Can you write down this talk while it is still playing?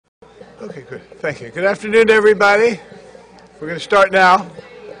Okay, good. Thank you. Good afternoon, everybody. We're going to start now.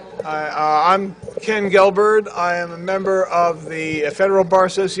 I'm Ken Gelberd. I am a member of the Federal Bar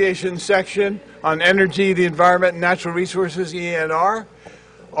Association section on energy, the environment, and natural resources, ENR.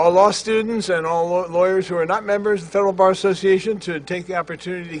 All law students and all lawyers who are not members of the Federal Bar Association to take the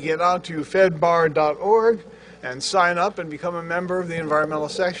opportunity to get onto fedbar.org and sign up and become a member of the environmental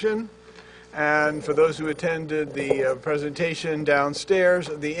section. And for those who attended the presentation downstairs,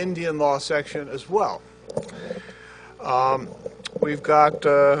 the Indian law section as well. We've got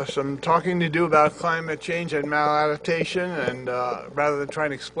some talking to do about climate change and maladaptation, and rather than try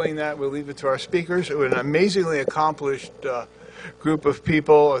and explain that, we'll leave it to our speakers. We're an amazingly accomplished group of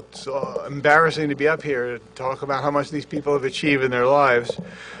people. It's embarrassing to be up here to talk about how much these people have achieved in their lives.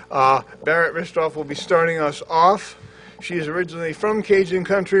 Barrett Ristroff will be starting us off. She is originally from Cajun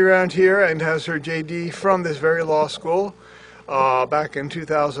country around here and has her JD from this very law school back in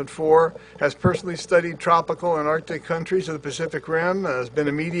 2004, has personally studied tropical and Arctic countries of the Pacific Rim, has been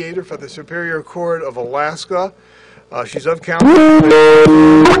a mediator for the Superior Court of Alaska. She's of counsel.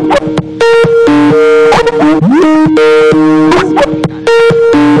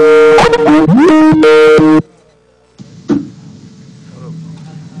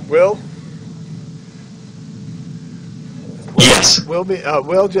 Will? Yes.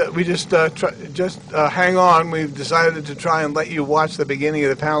 We just hang on. We've decided to try and let you watch the beginning of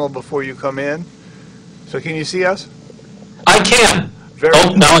the panel before you come in. So can you see us? I can. Very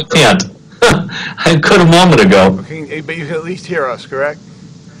oh, no, I can't. I could a moment ago. Okay, but you can at least hear us, correct?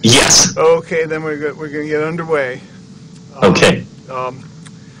 Yes. Okay, then we're going to get underway. Okay.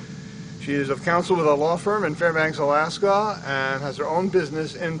 She is of counsel with a law firm in Fairbanks, Alaska, and has her own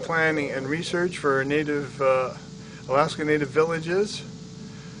business in planning and research for Alaska Native villages.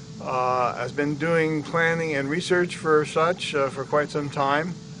 Has been doing planning and research for such for quite some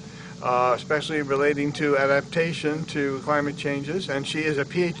time, especially relating to adaptation to climate changes, and she is a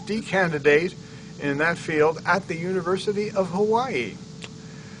PhD candidate in that field at the University of Hawaii.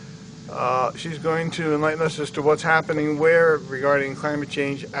 She's going to enlighten us as to what's happening where regarding climate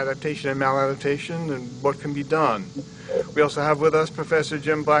change, adaptation and maladaptation, and what can be done. We also have with us Professor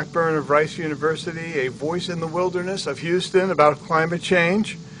Jim Blackburn of Rice University, a voice in the wilderness of Houston about climate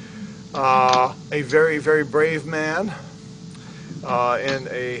change, a very, very brave man in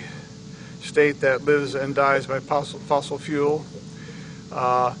a state that lives and dies by fossil fuel.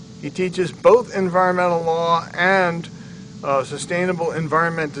 He teaches both environmental law and sustainable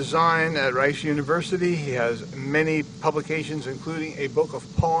environment design at Rice University. He has many publications, including a book of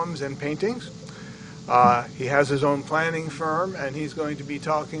poems and paintings. He has his own planning firm, and he's going to be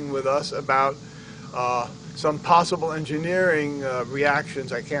talking with us about some possible engineering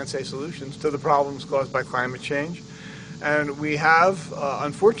reactions, I can't say solutions, to the problems caused by climate change. And we have,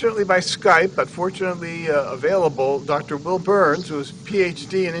 unfortunately by Skype, but fortunately available, Dr. Will Burns, who is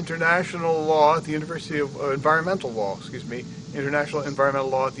PhD in international law at the University of International Environmental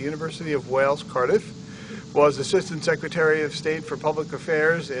Law at the University of Wales, Cardiff, was Assistant Secretary of State for Public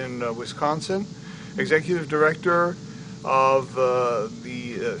Affairs in Wisconsin, Executive Director of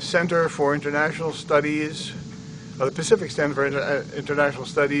the Center for International Studies, the Pacific Center for International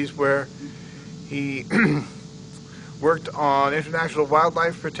Studies, where he worked on international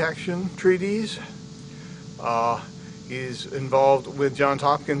wildlife protection treaties. He's involved with Johns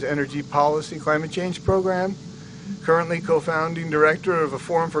Hopkins Energy Policy Climate Change Program, currently co-founding director of a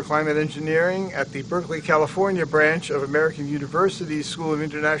Forum for Climate Engineering at the Berkeley, California branch of American University's School of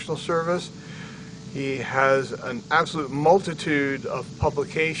International Service. He has an absolute multitude of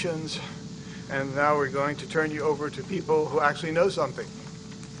publications, and now we're going to turn you over to people who actually know something.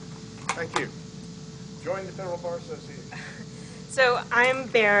 Thank you. Join the Federal Bar Association. So I'm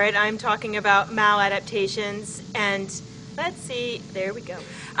Barrett. I'm talking about maladaptations, and let's see, there we go.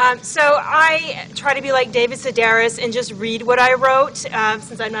 So I try to be like David Sedaris and just read what I wrote,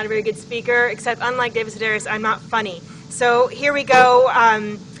 since I'm not a very good speaker, except unlike David Sedaris, I'm not funny. So here we go,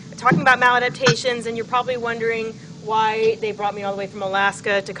 talking about maladaptations, and you're probably wondering why they brought me all the way from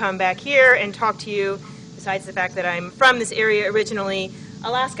Alaska to come back here and talk to you, besides the fact that I'm from this area originally.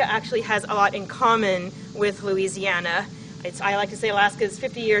 Alaska actually has a lot in common with Louisiana. I like to say Alaska is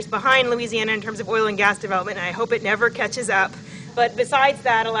 50 years behind Louisiana in terms of oil and gas development, and I hope it never catches up. But besides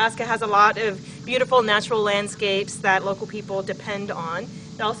that, Alaska has a lot of beautiful natural landscapes that local people depend on.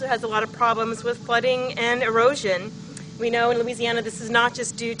 It also has a lot of problems with flooding and erosion. We know in Louisiana this is not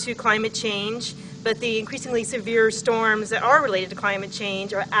just due to climate change, but the increasingly severe storms that are related to climate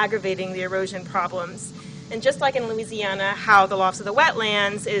change are aggravating the erosion problems. And just like in Louisiana, how the loss of the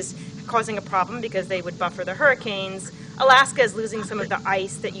wetlands is causing a problem because they would buffer the hurricanes, Alaska is losing some of the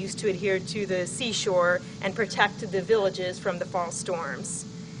ice that used to adhere to the seashore and protect the villages from the fall storms.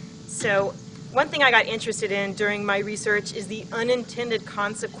 So one thing I got interested in during my research is the unintended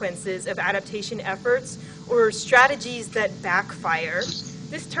consequences of adaptation efforts or strategies that backfire.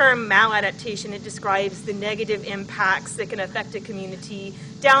 This term, maladaptation, it describes the negative impacts that can affect a community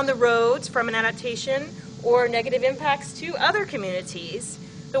down the road from an adaptation or negative impacts to other communities.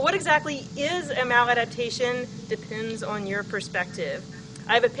 But what exactly is a maladaptation depends on your perspective.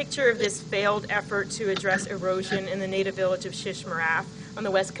 I have a picture of this failed effort to address erosion in the native village of Shishmaref on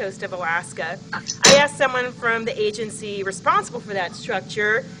the west coast of Alaska. I asked someone from the agency responsible for that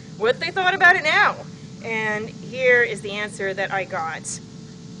structure what they thought about it now. And here is the answer that I got.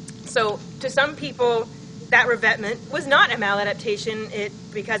 So to some people, that revetment was not a maladaptation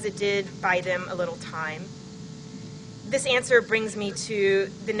because it did buy them a little time. This answer brings me to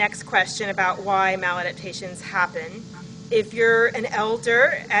the next question about why maladaptations happen. If you're an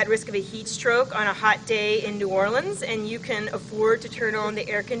elder at risk of a heat stroke on a hot day in New Orleans and you can afford to turn on the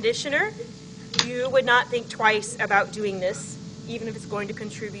air conditioner, you would not think twice about doing this, even if it's going to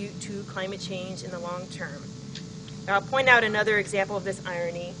contribute to climate change in the long term. Now, I'll point out another example of this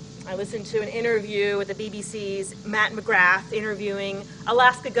irony. I listened to an interview with the BBC's Matt McGrath interviewing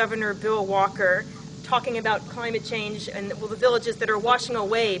Alaska Governor Bill Walker, talking about climate change and the villages that are washing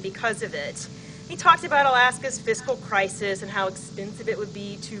away because of it. He talked about Alaska's fiscal crisis and how expensive it would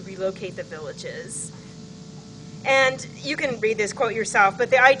be to relocate the villages. And you can read this quote yourself, but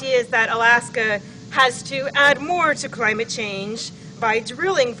the idea is that Alaska has to add more to climate change by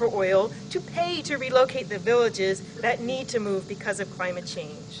drilling for oil to pay to relocate the villages that need to move because of climate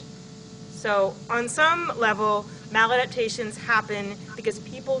change. So on some level, maladaptations happen because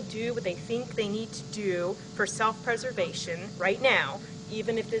people do what they think they need to do for self-preservation right now,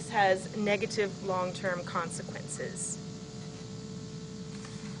 even if this has negative long-term consequences.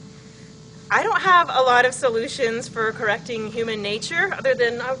 I don't have a lot of solutions for correcting human nature, other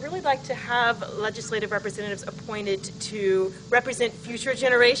than I would really like to have legislative representatives appointed to represent future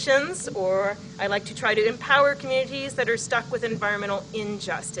generations, or I like to try to empower communities that are stuck with environmental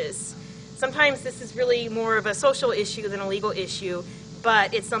injustice. Sometimes this is really more of a social issue than a legal issue,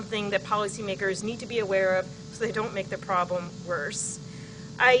 but it's something that policymakers need to be aware of so they don't make the problem worse.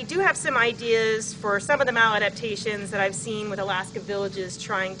 I do have some ideas for some of the maladaptations that I've seen with Alaska villages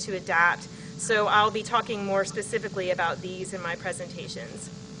trying to adapt, so I'll be talking more specifically about these in my presentations.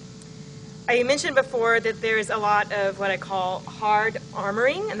 I mentioned before that there's a lot of what I call hard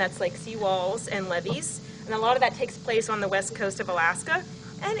armoring, and that's like seawalls and levees, and a lot of that takes place on the west coast of Alaska,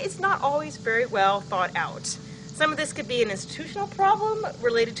 and it's not always very well thought out. Some of this could be an institutional problem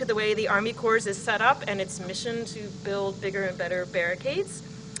related to the way the Army Corps is set up and its mission to build bigger and better barricades.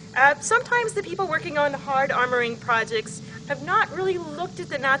 Sometimes the people working on hard armoring projects have not really looked at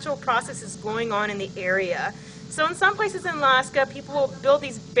the natural processes going on in the area. So in some places in Alaska, people will build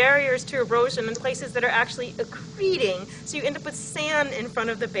these barriers to erosion in places that are actually accreting, so you end up with sand in front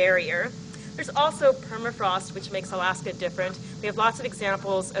of the barrier. There's also permafrost, which makes Alaska different. We have lots of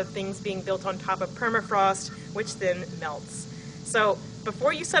examples of things being built on top of permafrost, which then melts. So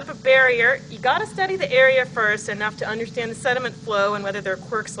before you set up a barrier, you got to study the area first enough to understand the sediment flow and whether there are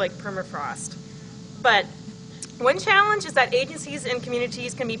quirks like permafrost. But one challenge is that agencies and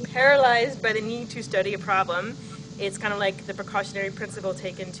communities can be paralyzed by the need to study a problem. It's kind of like the precautionary principle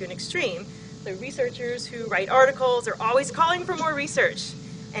taken to an extreme. The researchers who write articles are always calling for more research,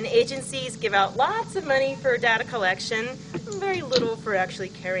 and agencies give out lots of money for data collection and very little for actually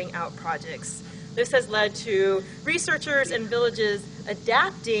carrying out projects. This has led to researchers and villages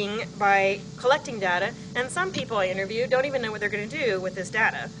adapting by collecting data, and some people I interviewed don't even know what they're going to do with this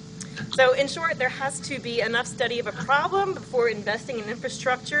data. So in short, there has to be enough study of a problem before investing in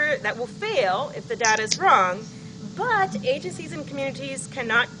infrastructure that will fail if the data is wrong, but agencies and communities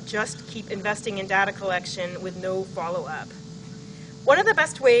cannot just keep investing in data collection with no follow-up. One of the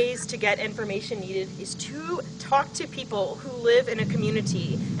best ways to get information needed is to talk to people who live in a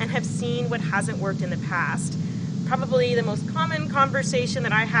community and have seen what hasn't worked in the past. Probably the most common conversation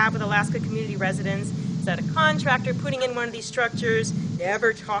that I have with Alaska community residents is that a contractor putting in one of these structures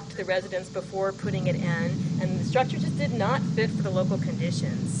never talked to the residents before putting it in, and the structure just did not fit for the local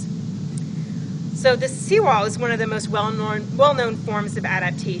conditions. So this seawall is one of the most well-known forms of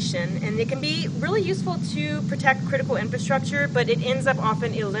adaptation, and it can be really useful to protect critical infrastructure, but it ends up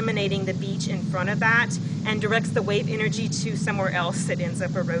often eliminating the beach in front of that and directs the wave energy to somewhere else that ends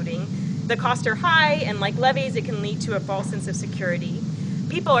up eroding. The costs are high, and like levees, it can lead to a false sense of security.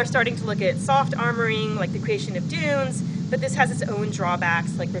 People are starting to look at soft armoring, like the creation of dunes, But this has its own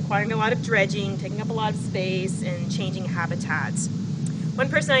drawbacks, like requiring a lot of dredging, taking up a lot of space, and changing habitats. One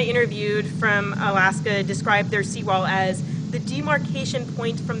person I interviewed from Alaska described their seawall as the demarcation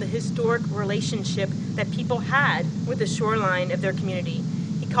point from the historic relationship that people had with the shoreline of their community.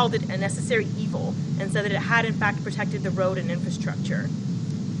 He called it a necessary evil and said that it had in fact protected the road and infrastructure.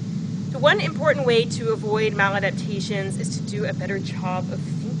 The one important way to avoid maladaptations is to do a better job of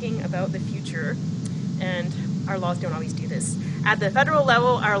thinking about the future, and our laws don't always do this. At the federal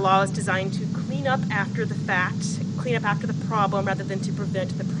level, our law is designed to clean up after the fact, clean up after the problem rather than to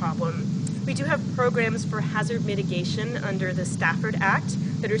prevent the problem. We do have programs for hazard mitigation under the Stafford Act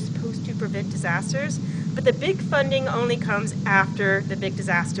that are supposed to prevent disasters, but the big funding only comes after the big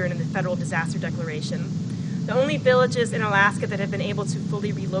disaster and in the federal disaster declaration. The only villages in Alaska that have been able to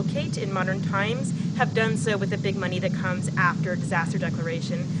fully relocate in modern times have done so with the big money that comes after disaster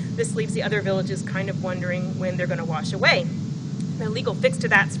declaration. This leaves the other villages kind of wondering when they're going to wash away. The legal fix to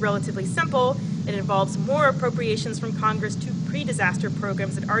that's relatively simple. It involves more appropriations from Congress to pre-disaster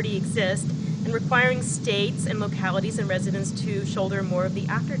programs that already exist and requiring states and localities and residents to shoulder more of the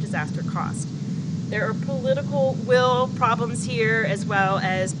after-disaster cost. There are political will problems here as well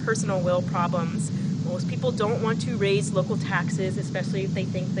as personal will problems. Most people don't want to raise local taxes, especially if they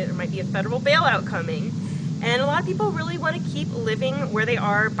think that there might be a federal bailout coming. And a lot of people really want to keep living where they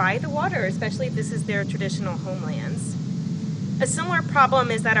are by the water, especially if this is their traditional homelands. A similar problem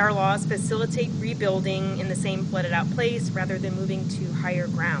is that our laws facilitate rebuilding in the same flooded out place rather than moving to higher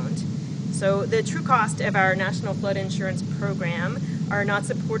ground. So the true cost of our National Flood Insurance Program are not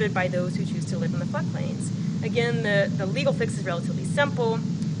supported by those who choose to live in the floodplains. Again, the legal fix is relatively simple.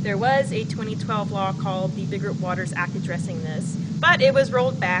 There was a 2012 law called the Bigger Waters Act addressing this, but it was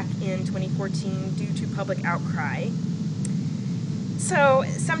rolled back in 2014 due to public outcry. So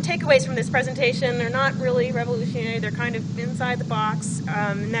some takeaways from this presentation are not really revolutionary. They're kind of inside the box,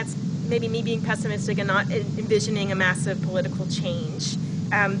 and that's maybe me being pessimistic and not envisioning a massive political change.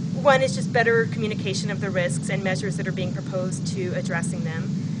 One is just better communication of the risks and measures that are being proposed to addressing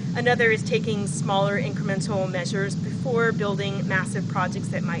them. Another is taking smaller incremental measures before building massive projects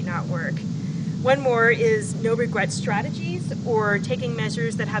that might not work. One more is no regret strategies or taking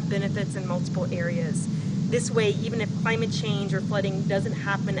measures that have benefits in multiple areas. This way, even if climate change or flooding doesn't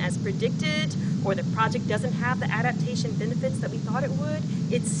happen as predicted or the project doesn't have the adaptation benefits that we thought it would,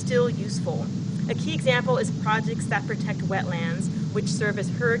 it's still useful. A key example is projects that protect wetlands, which serve as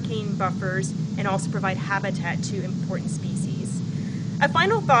hurricane buffers and also provide habitat to important species. A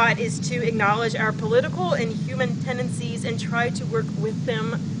final thought is to acknowledge our political and human tendencies and try to work with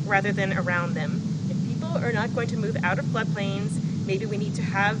them rather than around them. If people are not going to move out of floodplains, maybe we need to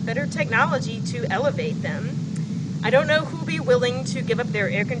have better technology to elevate them. I don't know who will be willing to give up their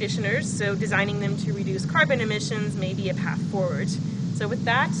air conditioners, so designing them to reduce carbon emissions may be a path forward. So with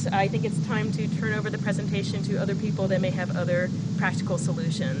that, I think it's time to turn over the presentation to other people that may have other practical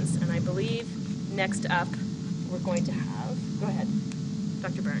solutions. And I believe next up, we're going to have, go ahead,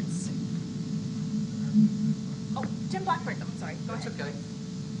 Dr. Burns. Oh, Jim Blackburn, I'm sorry, go ahead. That's okay.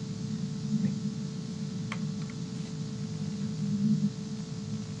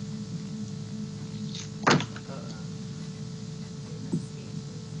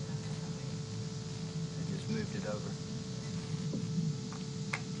 I just moved it over.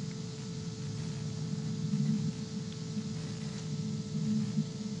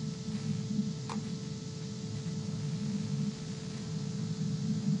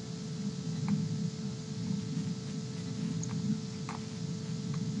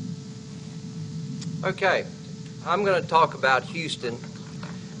 Okay, I'm going to talk about Houston,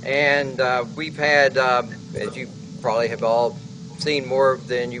 and we've had, as you probably have all seen more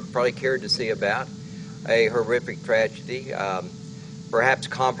than you probably cared to see about, a horrific tragedy, perhaps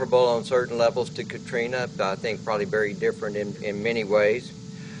comparable on certain levels to Katrina, I think probably very different in many ways.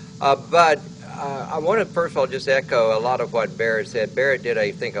 But I want to first of all just echo a lot of what Barrett said. Barrett did,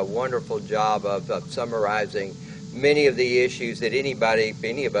 I think, a wonderful job of summarizing many of the issues that any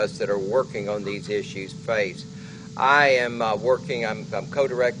of us that are working on these issues face. I am I'm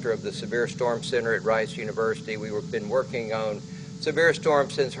co-director of the Severe Storm Center at Rice University. We've been working on severe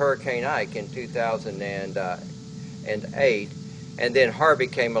storms since Hurricane Ike in 2008, and then Harvey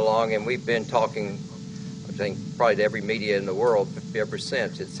came along, and we've been talking, I think, probably to every media in the world ever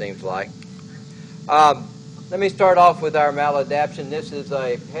since, it seems like. Let me start off with our maladaptation. This is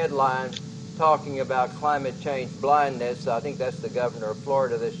a headline talking about climate change blindness. I think that's the governor of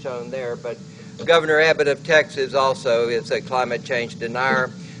Florida that's shown there, but Governor Abbott of Texas also is a climate change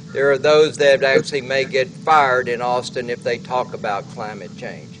denier. There are those that actually may get fired in Austin if they talk about climate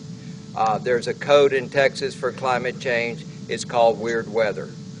change. There's a code in Texas for climate change. It's called weird weather.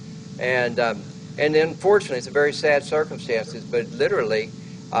 And unfortunately, it's a very sad circumstances, but literally,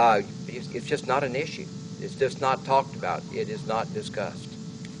 it's just not an issue. It's just not talked about. It is not discussed.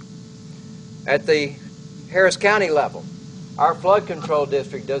 At the Harris County level, our flood control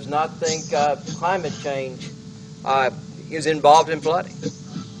district does not think climate change is involved in flooding.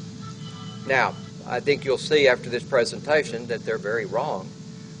 Now, I think you'll see after this presentation that they're very wrong,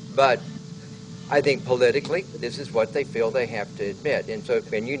 but I think politically, this is what they feel they have to admit.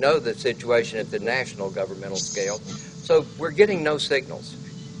 And you know the situation at the national governmental scale. So we're getting no signals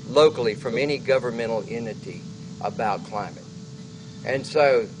locally from any governmental entity about climate. And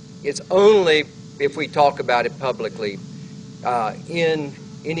so it's only if we talk about it publicly in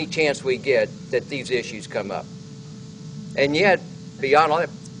any chance we get that these issues come up. And yet, beyond all that,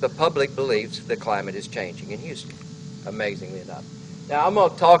 the public believes the climate is changing in Houston, amazingly enough. Now, I'm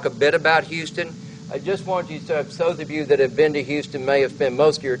going to talk a bit about Houston. I just want you to, those of you that have been to Houston may have spent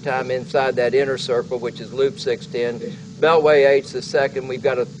most of your time inside that inner circle, which is Loop 610. Beltway 8's the second. We've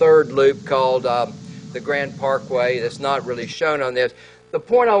got a third loop called the Grand Parkway that's not really shown on this. The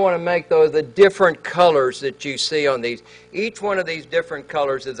point I want to make, though, is the different colors that you see on these. Each one of these different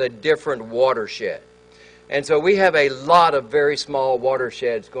colors is a different watershed. And so we have a lot of very small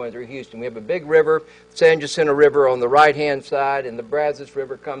watersheds going through Houston. We have a big river, San Jacinto River on the right-hand side, and the Brazos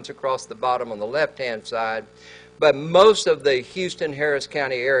River comes across the bottom on the left-hand side. But most of the Houston-Harris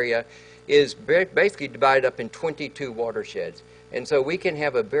County area is basically divided up in 22 watersheds. And so we can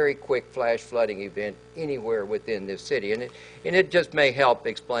have a very quick flash flooding event anywhere within this city. And it just may help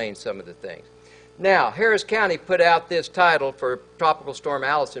explain some of the things. Now, Harris County put out this title for Tropical Storm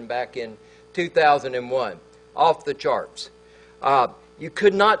Allison back in 2001, off the charts. You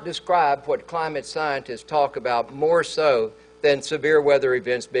could not describe what climate scientists talk about more so than severe weather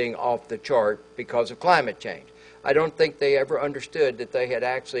events being off the chart because of climate change. I don't think they ever understood that they had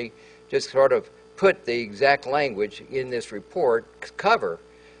actually just sort of put the exact language in this report cover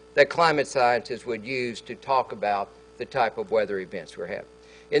that climate scientists would use to talk about the type of weather events we're having.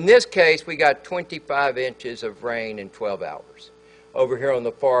 In this case, we got 25 inches of rain in 12 hours. Over here on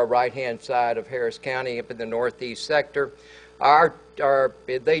the far right-hand side of Harris County, up in the northeast sector, the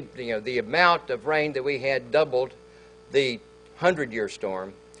amount of rain that we had doubled the 100-year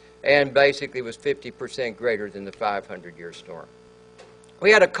storm, and basically was 50% greater than the 500-year storm.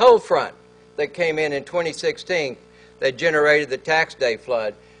 We had a cold front that came in 2016 that generated the tax day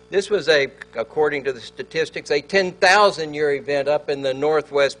flood. This was, according to the statistics, a 10,000-year event up in the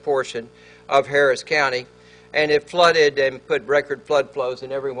northwest portion of Harris County. And it flooded and put record flood flows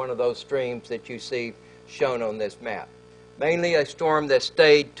in every one of those streams that you see shown on this map. Mainly a storm that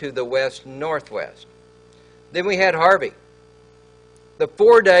stayed to the west-northwest. Then we had Harvey. The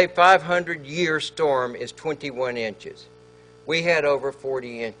 4-day, 500-year storm is 21 inches. We had over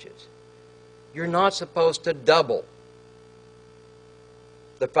 40 inches. You're not supposed to double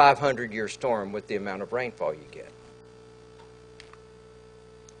the 500-year storm with the amount of rainfall you get.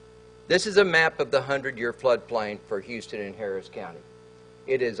 This is a map of the 100-year floodplain for Houston and Harris County.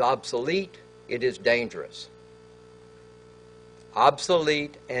 It is obsolete. It is dangerous.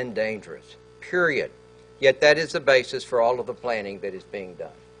 Obsolete and dangerous, period. Yet that is the basis for all of the planning that is being done.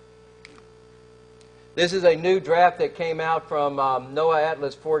 This is a new draft that came out from NOAA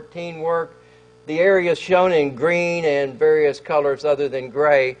Atlas 14 work. The areas shown in green and various colors other than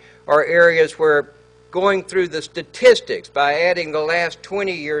gray are areas where, going through the statistics, by adding the last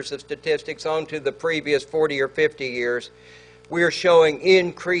 20 years of statistics onto the previous 40 or 50 years, we are showing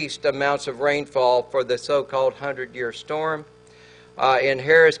increased amounts of rainfall for the so-called 100-year storm. In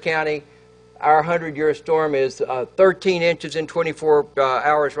Harris County, our 100-year storm is 13 inches in 24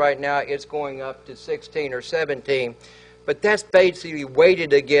 hours right now. It's going up to 16 or 17. But that's basically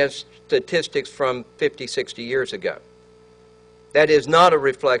weighted against statistics from 50, 60 years ago. That is not a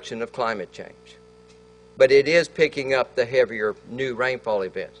reflection of climate change. But it is picking up the heavier new rainfall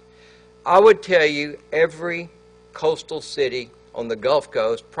events. I would tell you every coastal city on the Gulf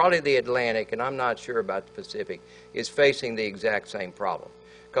Coast, probably the Atlantic, and I'm not sure about the Pacific, is facing the exact same problem.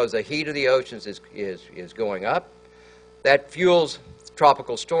 Because the heat of the oceans is going up. That fuels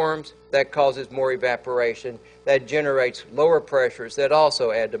tropical storms. That causes more evaporation. That generates lower pressures that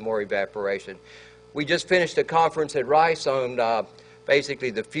also add to more evaporation. We just finished a conference at Rice on basically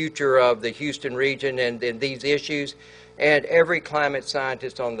the future of the Houston region and these issues. And every climate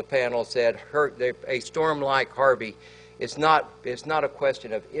scientist on the panel said a storm like Harvey, it's not a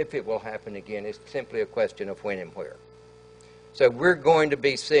question of if it will happen again. It's simply a question of when and where. So we're going to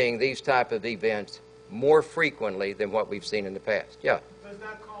be seeing these type of events more frequently than what we've seen in the past. Yeah? Does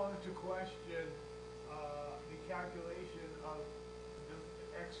that call into question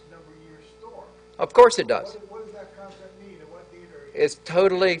Of course it does. What does that concept mean, and what need are you? It's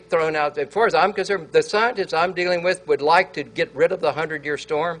totally thrown out. As far as I'm concerned, the scientists I'm dealing with would like to get rid of the 100-year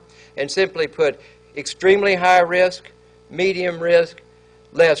storm and simply put extremely high risk, medium risk,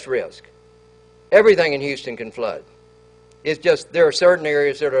 less risk. Everything in Houston can flood. It's just there are certain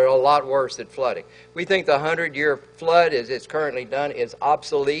areas that are a lot worse at flooding. We think the 100-year flood, as it's currently done, is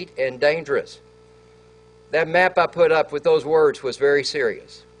obsolete and dangerous. That map I put up with those words was very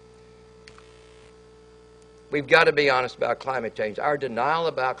serious. We've got to be honest about climate change. Our denial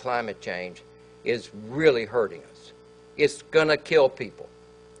about climate change is really hurting us. It's going to kill people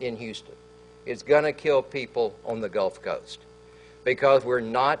in Houston. It's going to kill people on the Gulf Coast because we're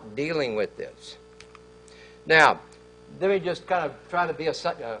not dealing with this. Now, let me just kind of try to be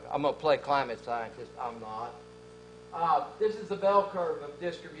I'm going to play climate scientist. I'm not. This is the bell curve of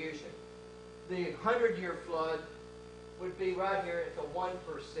distribution. The 100-year flood would be right here at the 1% level.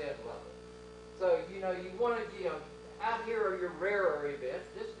 So, you want to, out here are your rarer events.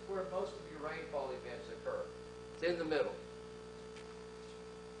 This is where most of your rainfall events occur. It's in the middle.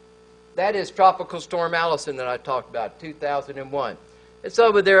 That is Tropical Storm Allison that I talked about, 2001. It's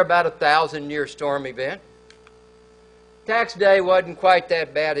over there about a 1,000-year storm event. Tax day wasn't quite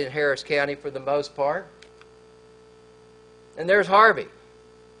that bad in Harris County for the most part. And there's Harvey.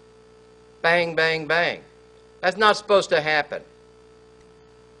 Bang, bang, bang. That's not supposed to happen.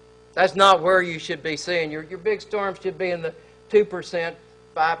 That's not where you should be seeing. Your big storms should be in the 2%,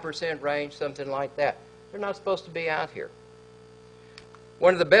 5% range, something like that. They're not supposed to be out here.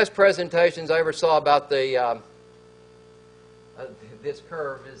 One of the best presentations I ever saw about the this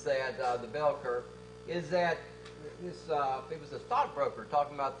curve is that the bell curve is that this it was a stockbroker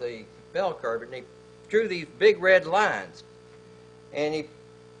talking about the bell curve, and he drew these big red lines, and he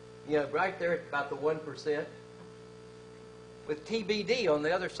right there at about the 1%. With TBD on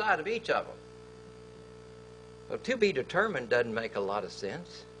the other side of each of them. Well, to be determined doesn't make a lot of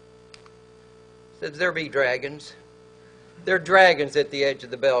sense. Says there be dragons. There are dragons at the edge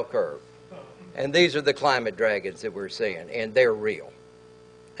of the bell curve. And these are the climate dragons that we're seeing, and they're real.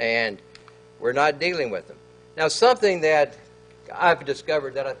 And we're not dealing with them. Now, something that I've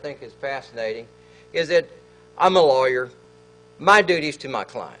discovered that I think is fascinating is that I'm a lawyer. My duties to my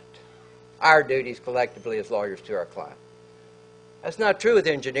client. Our duties collectively as lawyers to our client. That's not true with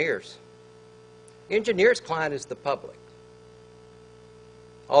engineers. Engineers' client is the public.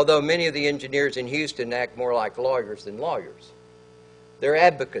 Although many of the engineers in Houston act more like lawyers than lawyers. They're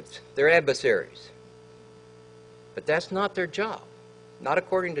advocates. They're adversaries. But that's not their job. Not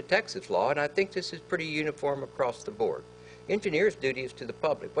according to Texas law, and I think this is pretty uniform across the board. Engineers' duty is to the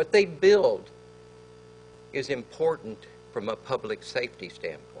public. What they build is important from a public safety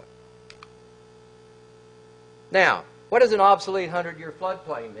standpoint. Now, what does an obsolete 100-year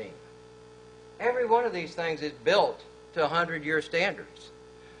floodplain mean? Every one of these things is built to 100-year standards.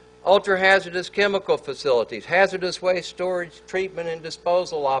 Ultra-hazardous chemical facilities, hazardous waste storage, treatment and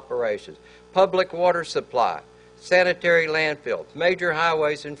disposal operations, public water supply, sanitary landfills, major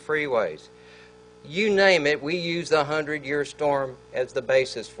highways and freeways. You name it, we use the 100-year storm as the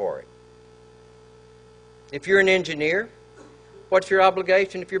basis for it. If you're an engineer, what's your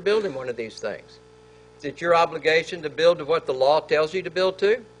obligation if you're building one of these things? Is it your obligation to build to what the law tells you to build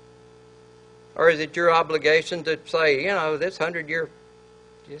to? Or is it your obligation to say, this 100-year,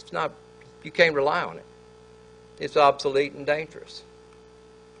 it's not, you can't rely on it. It's obsolete and dangerous.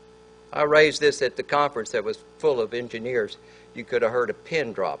 I raised this at the conference that was full of engineers. You could have heard a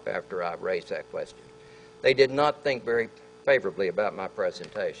pin drop after I raised that question. They did not think very favorably about my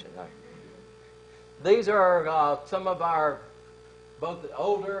presentation. These are some of our both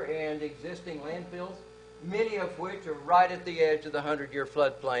older and existing landfills, many of which are right at the edge of the 100-year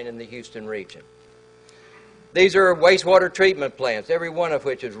floodplain in the Houston region. These are wastewater treatment plants, every one of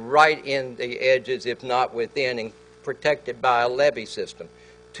which is right in the edges, if not within, and protected by a levee system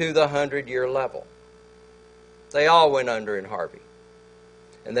to the 100-year level. They all went under in Harvey.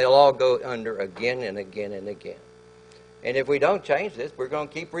 And they'll all go under again and again and again. And if we don't change this, we're going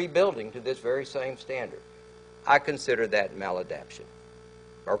to keep rebuilding to this very same standard. I consider that maladaptation,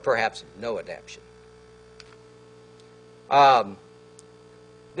 or perhaps no adaptation.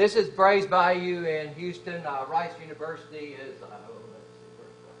 This is Brays Bayou in Houston. Rice University is,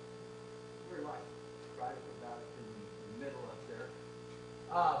 we're right about in the middle up there.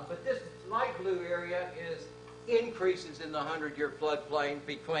 But this light blue area is increases in the 100-year floodplain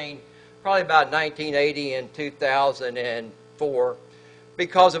between probably about 1980 and 2004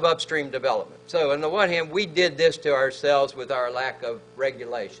 because of upstream development. So on the one hand, we did this to ourselves with our lack of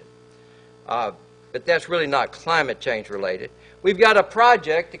regulation. But that's really not climate change related. We've got a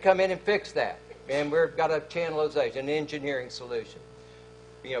project to come in and fix that. And we've got a channelization, an engineering solution.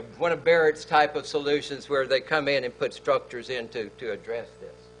 You know, one of Barrett's type of solutions where they come in and put structures in to address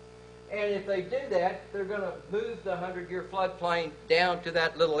this. And if they do that, they're going to move the 100-year floodplain down to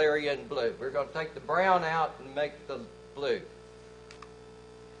that little area in blue. We're going to take the brown out and make the blue.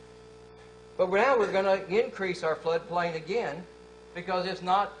 But now we're going to increase our floodplain again because it's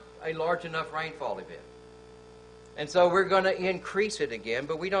not a large enough rainfall event. And so we're going to increase it again,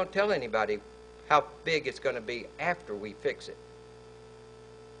 but we don't tell anybody how big it's going to be after we fix it.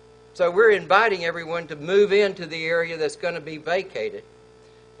 So we're inviting everyone to move into the area that's going to be vacated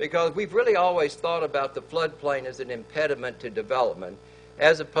because we've really always thought about the floodplain as an impediment to development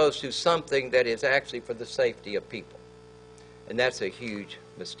as opposed to something that is actually for the safety of people. And that's a huge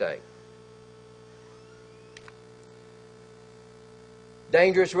mistake.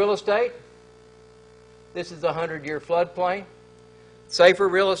 Dangerous real estate. This is the 100-year floodplain. Safer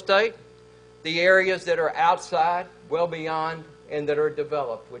real estate. The areas that are outside, well beyond, and that are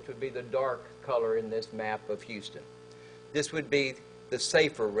developed, which would be the dark color in this map of Houston. This would be the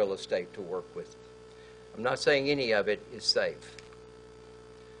safer real estate to work with. I'm not saying any of it is safe.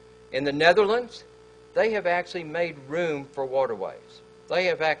 In the Netherlands, they have actually made room for waterways. They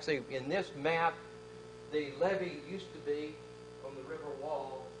have actually, in this map, the levee used to be on the river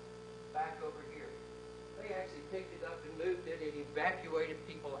wall back over here. They actually picked it up and moved it and evacuated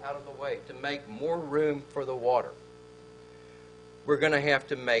people out of the way to make more room for the water. We're going to have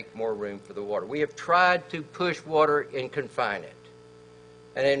to make more room for the water. We have tried to push water and confine it,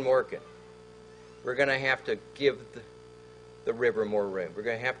 and it ain't working. We're going to have to give the river more room. We're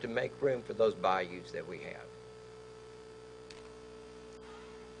going to have to make room for those bayous that we have.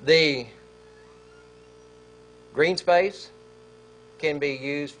 The green space can be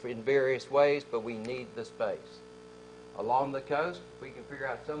used in various ways, but we need the space. Along the coast, we can figure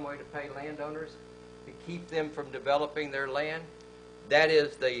out some way to pay landowners to keep them from developing their land. That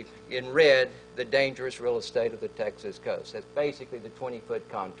is, in red, the dangerous real estate of the Texas coast. That's basically the 20-foot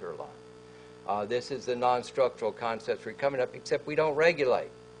contour line. This is the non-structural concepts we're coming up, except we don't regulate.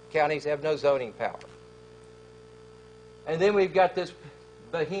 Counties have no zoning power. And then we've got this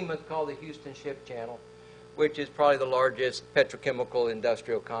behemoth called the Houston Ship Channel, which is probably the largest petrochemical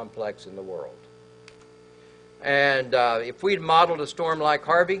industrial complex in the world. And if we'd modeled a storm like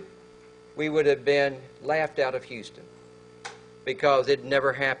Harvey, we would have been laughed out of Houston because it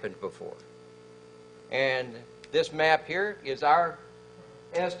never happened before. And this map here is our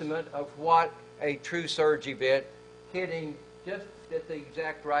estimate of what a true surge event hitting just at the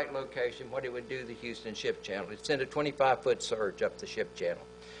exact right location, what it would do to the Houston Ship Channel. It'd send a 25-foot surge up the ship channel.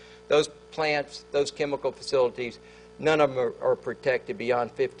 Those plants, those chemical facilities, none of them are protected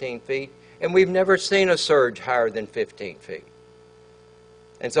beyond 15 feet, and we've never seen a surge higher than 15 feet.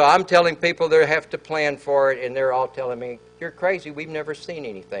 And so I'm telling people they have to plan for it, and they're all telling me, you're crazy, we've never seen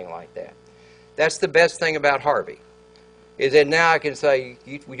anything like that. That's the best thing about Harvey, is that now I can say,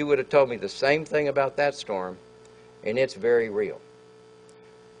 you would have told me the same thing about that storm, and it's very real.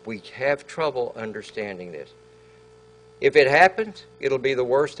 We have trouble understanding this. If it happens, it'll be the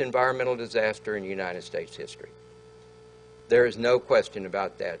worst environmental disaster in United States history. There is no question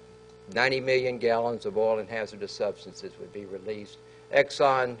about that. 90 million gallons of oil and hazardous substances would be released.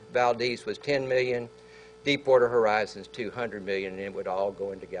 Exxon Valdez was 10 million, Deepwater Horizon's 200 million, and it would all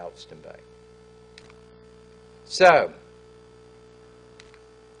go into Galveston Bay. So,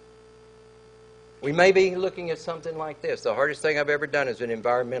 we may be looking at something like this. The hardest thing I've ever done as an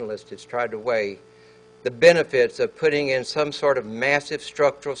environmentalist is try to weigh the benefits of putting in some sort of massive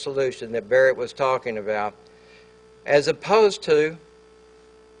structural solution that Barrett was talking about, as opposed to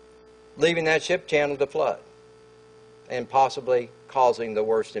leaving that ship channel to flood and possibly causing the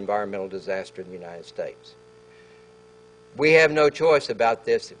worst environmental disaster in the United States. We have no choice about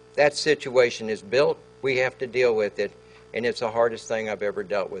this. That situation is built. We have to deal with it, and it's the hardest thing I've ever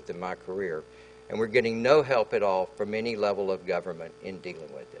dealt with in my career. And we're getting no help at all from any level of government in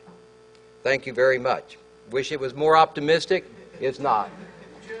dealing with it. Thank you very much. Wish it was more optimistic. It's not.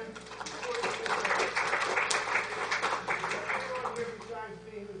 Jim, besides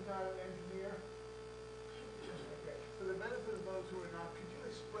being who's not an engineer, okay. For the benefit of those who are not, could you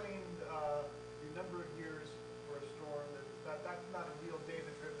explain the number of years for a storm? That's not a real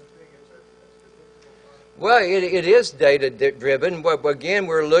data-driven thing. It's a statistical thing. Well, it is data-driven. But again,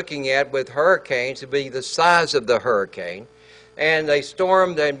 we're looking at with hurricanes to be the size of the hurricane. And a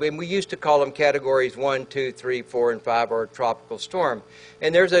storm, and we used to call them categories 1, 2, 3, 4, and 5, or a tropical storm.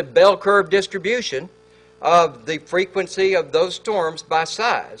 And there's a bell curve distribution of the frequency of those storms by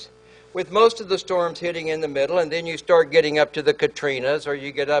size. with most of the storms hitting in the middle, and then you start getting up to the Katrinas, or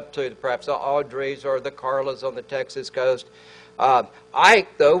you get up to perhaps the Audreys or the Carlas on the Texas coast.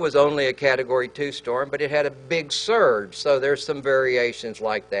 Ike, though, was only a Category 2 storm, but it had a big surge, so there's some variations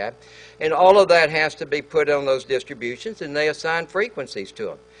like that. And all of that has to be put on those distributions, and they assign frequencies to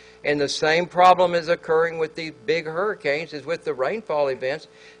them. And the same problem is occurring with these big hurricanes as with the rainfall events,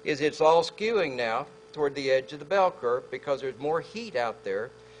 is it's all skewing now toward the edge of the bell curve because there's more heat out there.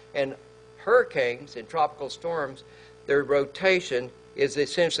 And hurricanes and tropical storms, their rotation is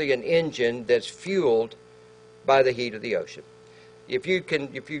essentially an engine that's fueled by the heat of the ocean. If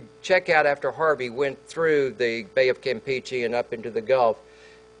you check out after Harvey went through the Bay of Campeche and up into the Gulf,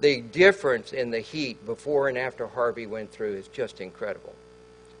 the difference in the heat before and after Harvey went through is just incredible.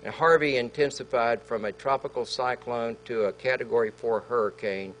 And Harvey intensified from a tropical cyclone to a Category 4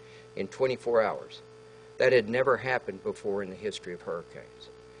 hurricane in 24 hours. That had never happened before in the history of hurricanes,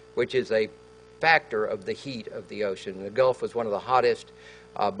 which is a factor of the heat of the ocean. The Gulf was one of the hottest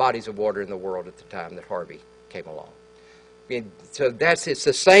bodies of water in the world at the time that Harvey came along. So it's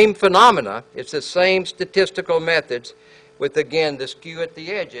the same phenomena, it's the same statistical methods with, again, the skew at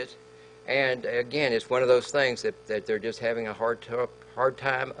the edges. And again, it's one of those things that they're just having a hard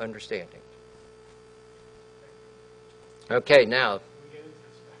time understanding. Okay, now,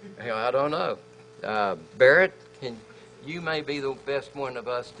 I don't know. Barrett, you may be the best one of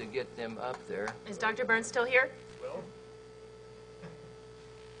us to get them up there. Is Dr. Burns still here? Will,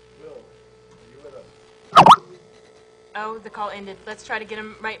 are you with us? Oh, the call ended. Let's try to get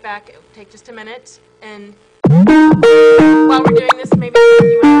him right back. It'll take just a minute. And while we're doing this, maybe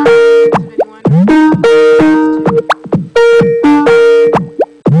you want to to anyone?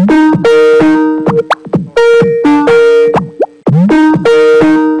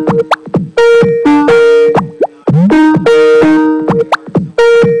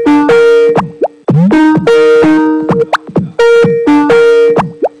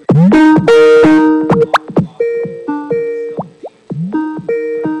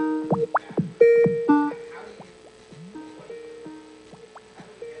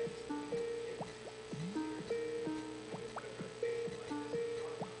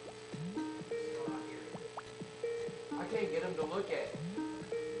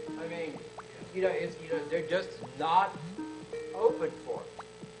 They're just not open for it.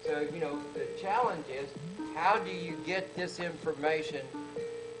 So, the challenge is, how do you get this information?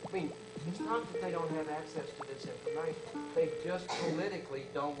 I mean, it's not that they don't have access to this information. They just politically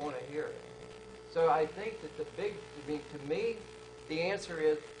don't want to hear it. So I think that to me, the answer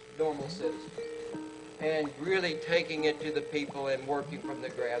is normal citizens. And really taking it to the people and working from the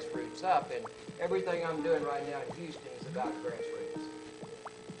grassroots up. And everything I'm doing right now in Houston is about grassroots.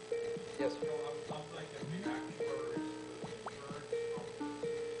 Yes, sir. I'm thinking the actuaries,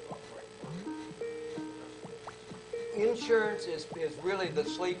 the Insurance is really the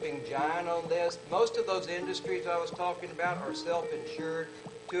sleeping giant on this. Most of those industries I was talking about are self-insured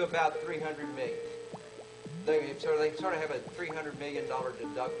to about $300 million. They sort of have a $300 million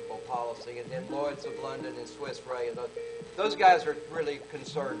deductible policy, and then Lloyd's of London and Swiss Re, and those guys are really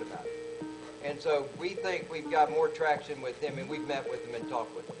concerned about it. And so we think we've got more traction with them, and we've met with them and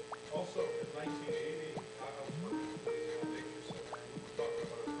talked with them. Also, in 1980, I was working for the Mitigation Center, and we were talking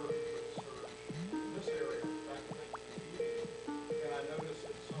about a very quick surge in this area back in 1980. And I noticed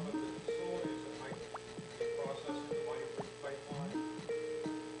that some of the facilities that might be processing the Mighty pipeline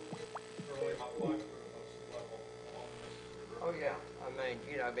are really not live to the level along the Mississippi River. Oh, yeah.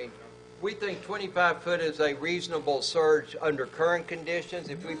 We think 25 foot is a reasonable surge under current conditions.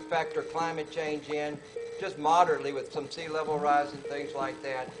 If we factor climate change in, just moderately with some sea level rise and things like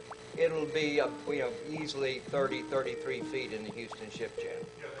that, it'll be easily 30, 33 feet in the Houston Ship Channel.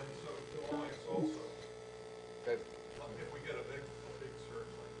 Yeah, and so to Alliance also, Okay. if we get a big surge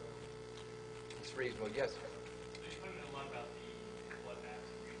like that. It's reasonable. Yes, sir. There's been a lot about the flood maps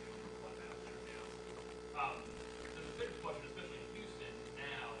and redoing the flood maps that are now. So the bigger question, especially in Houston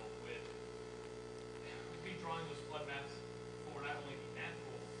now, with redrawing those flood maps for not only the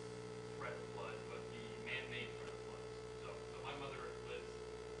natural threat of flood, but the man-made threat of floods. So my mother lives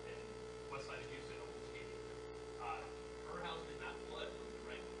in west side of Houston, Old Ski. Her house did not flood from the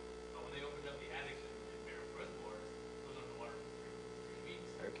rain, but when they opened up the attics and buried reservoirs, it was underwater for 3 weeks.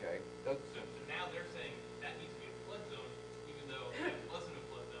 Okay. So now they're saying that needs to be a flood zone, even though it wasn't a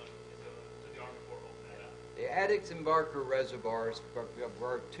flood zone until the Army Corps opened that up. The Addicts and Barker reservoirs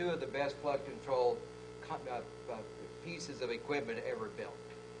were two of the best flood control pieces of equipment ever built.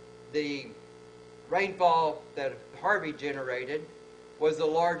 The rainfall that Harvey generated was the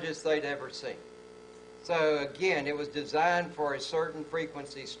largest they'd ever seen. So again, it was designed for a certain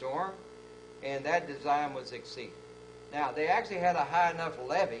frequency storm, and that design was exceeded. Now, they actually had a high enough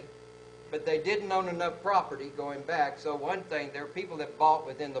levee, but they didn't own enough property going back. So one thing, there are people that bought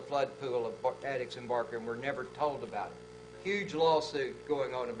within the flood pool of Addicks and Barker and were never told about it. Huge lawsuit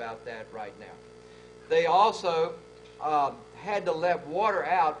going on about that right now. They also had to let water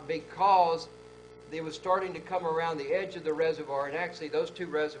out because it was starting to come around the edge of the reservoir, and actually those two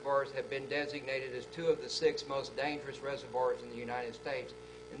reservoirs have been designated as 2 of the 6 most dangerous reservoirs in the United States.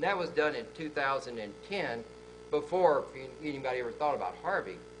 And that was done in 2010, before anybody ever thought about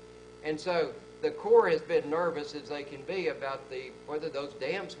Harvey. And so the Corps has been nervous as they can be about whether those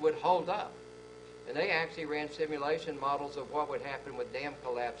dams would hold up. And they actually ran simulation models of what would happen with dam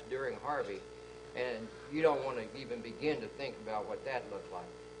collapse during Harvey. And you don't want to even begin to think about what that looked like.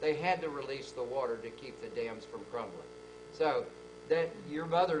 They had to release the water to keep the dams from crumbling. So that your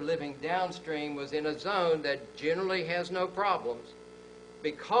mother living downstream was in a zone that generally has no problems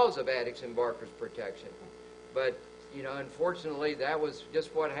because of Addicks and Barker's protection. But, you know, unfortunately, that was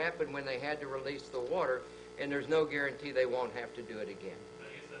just what happened when they had to release the water, and there's no guarantee they won't have to do it again. But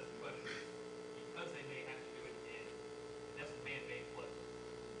I guess that's the question. Because they may have to do it again, that's a man-made flood.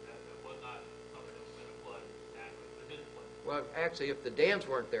 That was not something that was going to flood naturally, but it didn't flood. Well, actually, if the dams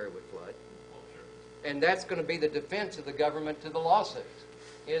weren't there, it would flood. Well, sure. And that's going to be the defense of the government to the lawsuits,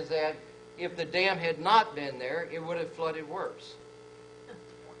 is that if the dam had not been there, it would have flooded worse.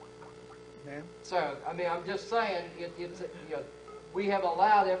 Ma'am? So, I mean, I'm just saying, we have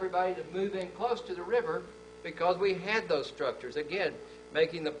allowed everybody to move in close to the river because we had those structures. Again,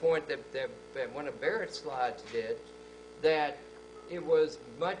 making the point that one of Barrett's slides did, that it was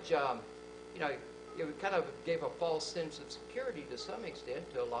much, it kind of gave a false sense of security to some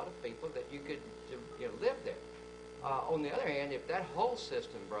extent to a lot of people that you could live there. On the other hand, if that whole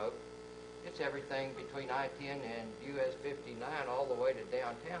system broke, it's everything between I-10 and US 59 all the way to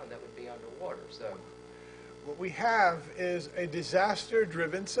downtown that would be underwater. So, What we have is a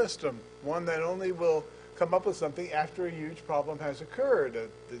disaster-driven system, one that only will come up with something after a huge problem has occurred.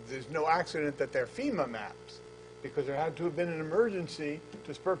 There's no accident that they're FEMA maps, because there had to have been an emergency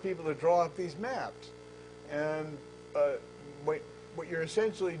to spur people to draw up these maps. And what you're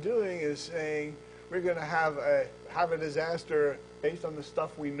essentially doing is saying we're going to have a disaster based on the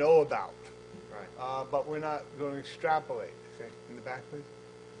stuff we know about. right. But we're not going to extrapolate. Okay, in the back, please.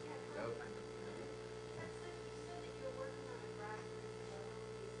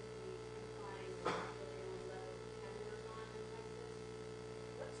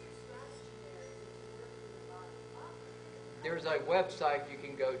 There's a website you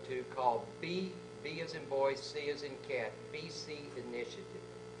can go to called B as in boy, C as in cat, BC Initiative.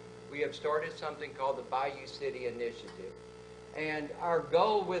 We have started something called the Bayou City Initiative. And our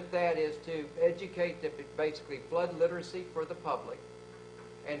goal with that is to educate basically flood literacy for the public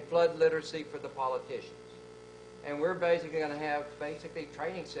and flood literacy for the politicians. And we're basically going to have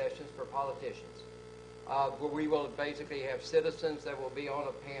training sessions for politicians, where we will basically have citizens that will be on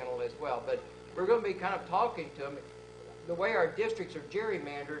a panel as well. But we're going to be kind of talking to them. The way our districts are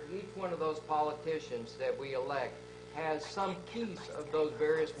gerrymandered, each one of those politicians that we elect has some piece of those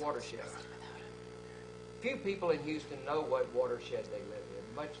various watersheds. Few people in Houston know what watershed they live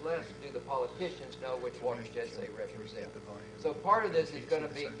in, much less do the politicians know which watersheds they represent. So part of this is going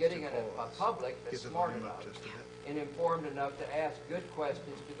to be getting a public that's smart enough and informed enough to ask good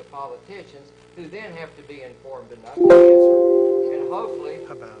questions to the politicians, who then have to be informed enough to answer. And hopefully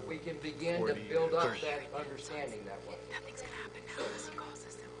we can begin to build up that understanding that way. Nothing's going to happen now unless he calls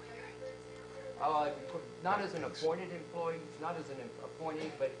us, then we'll hear it. Not as an appointed employee, not as an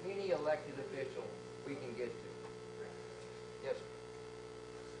appointee, but any elected official we can get to. Yes, sir.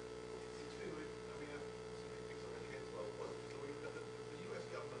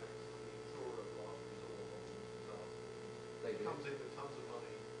 They do. Comes in with tons of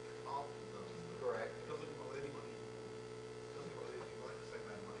money after the disaster. Correct. It doesn't involve any money. It doesn't involve anything like the same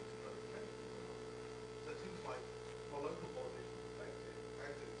amount of money to notification. So it seems like, from a local politician perspective,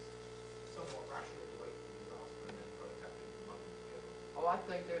 actually it's somewhat rational to wait for the disaster and then try to tap into the money together. Oh, I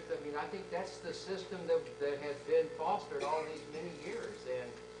think that's the system that has been fostered all these many years. And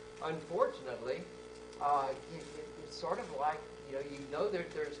unfortunately, it's sort of like, you know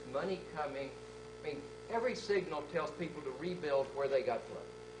that there's money coming. I mean, every signal tells people to rebuild where they got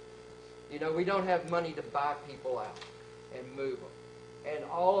flooded. We don't have money to buy people out and move them. And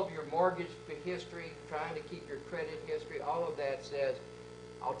all of your mortgage history, trying to keep your credit history, all of that says,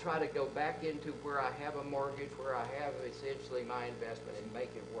 I'll try to go back into where I have a mortgage, where I have essentially my investment, and make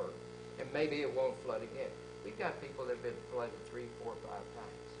it work. And maybe it won't flood again. We've got people that have been flooded 3, 4, 5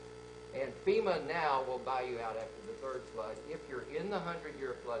 times. And And FEMA now will buy you out after the third flood if you're in the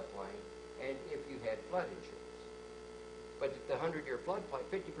 100-year floodplain and if you had flood insurance. But the 100-year floodplain,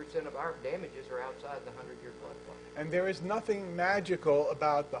 50% of our damages are outside the 100-year floodplain. And there is nothing magical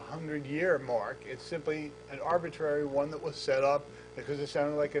about the 100-year mark. It's simply an arbitrary one that was set up because it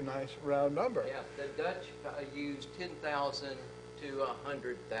sounded like a nice round number. Yeah, the Dutch used 10,000 to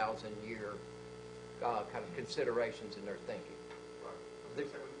 100,000 year kind of considerations in their thinking. Right. I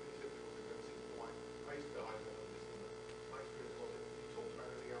used to know, I know this in my experience was if you told them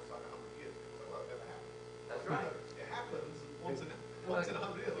anything outside 100 years, people say, well, it never happened. That's right. It happens once in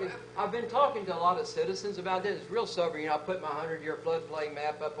 100 years. I've been talking to a lot of citizens about this. It's real sobering. I put my 100-year floodplain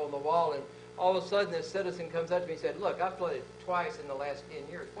map up on the wall, and all of a sudden this citizen comes up to me and said, look, I flooded twice in the last 10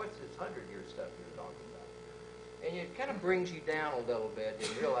 years. What's this 100-year stuff you're talking about? And it kind of brings you down a little bit and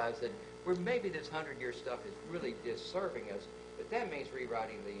realize that maybe this 100-year stuff is really disserving us, but that means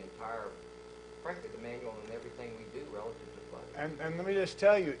rewriting the entire, frankly, the manual and everything we do relative to flooding. And let me just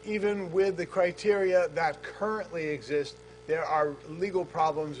tell you, even with the criteria that currently exist, there are legal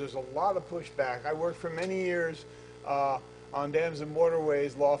problems. There's a lot of pushback. I worked for many years on dams and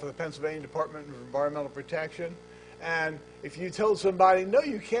waterways law for the Pennsylvania Department of Environmental Protection. And if you told somebody, no,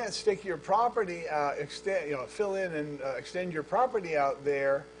 you can't stick your property, fill in and extend your property out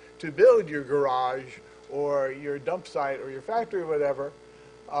there to build your garage or your dump site or your factory or whatever,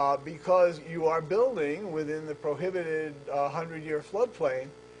 because you are building within the prohibited 100-year floodplain,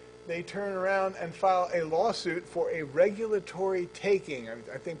 they turn around and file a lawsuit for a regulatory taking.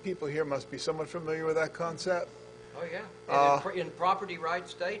 I think people here must be somewhat familiar with that concept. Oh, yeah. And in property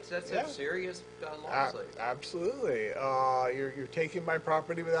rights states, that's Yeah. a serious lawsuit. Absolutely. You're taking my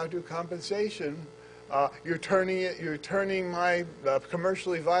property without due compensation. You're turning my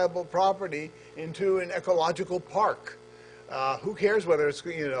commercially viable property into an ecological park. Who cares whether it's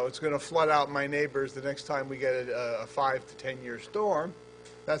going to flood out my neighbors the next time we get a 5 to 10 year storm?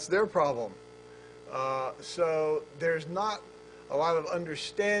 That's their problem. So there's not a lot of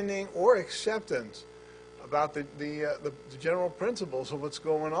understanding or acceptance about the general principles of what's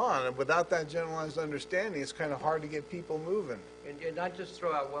going on. And without that generalized understanding, it's kind of hard to get people moving. And I just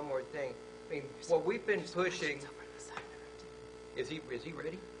throw out one more thing. I mean, what we've been pushing. Is he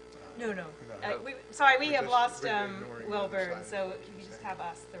ready? No. No. Sorry, we have just- lost we're ignoring the Wilburn, other side. so you just have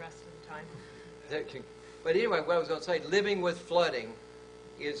us the rest of the time. But anyway, what I was going to say, living with flooding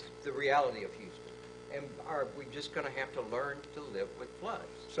is the reality of Houston. And we're just going to have to learn to live with floods.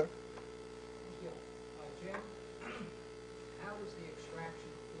 Sir? Jim, how does the extraction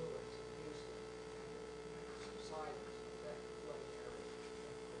of fluids in Houston subsidence affect the flooding area?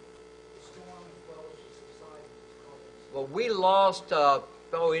 The storm as well as the subsidence. Well, we lost,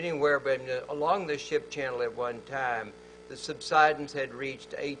 anywhere, but along the ship channel at one time, the subsidence had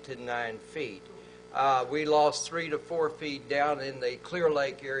reached 8 to 9 feet. We lost 3 to 4 feet down in the Clear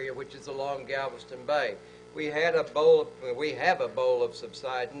Lake area, which is along Galveston Bay. We have a bowl of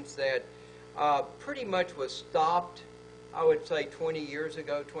subsidence that pretty much was stopped, I would say 20 years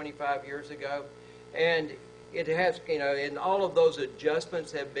ago, 25 years ago. And it has, and all of those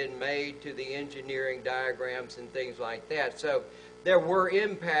adjustments have been made to the engineering diagrams and things like that. So there were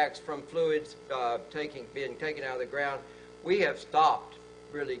impacts from fluids being taken out of the ground. We have stopped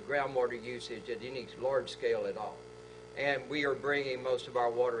really groundwater usage at any large scale at all. And we are bringing most of our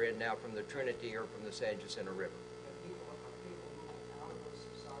water in now from the Trinity or from the San Jacinto River. Are people moving out of those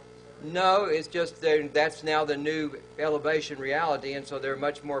subsidence areas? No, it's just that's now the new elevation reality, and so they're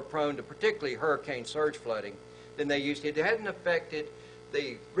much more prone to particularly hurricane surge flooding than they used to. It hadn't affected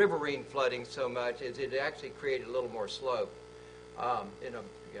the riverine flooding so much as it actually created a little more slope in a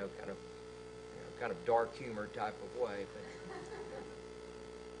kind of dark humor type of way. But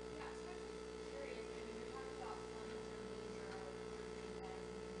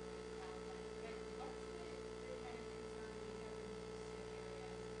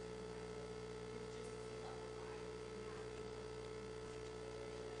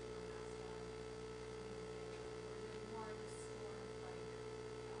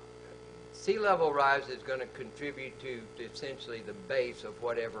sea level rise is going to contribute to essentially the base of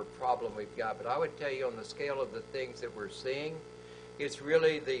whatever problem we've got. But I would tell you on the scale of the things that we're seeing, it's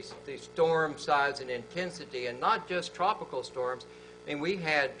really the storm size and intensity, and not just tropical storms. I mean,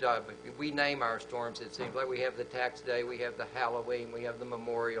 we name our storms. It seems like we have the Tax Day, we have the Halloween, we have the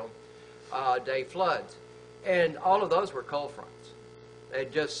Memorial Day floods. And all of those were cold fronts. They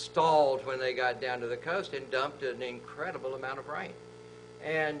just stalled when they got down to the coast and dumped an incredible amount of rain.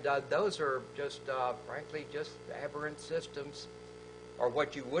 And those are just, frankly, just aberrant systems, or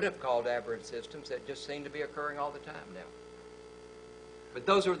what you would have called aberrant systems that just seem to be occurring all the time now. But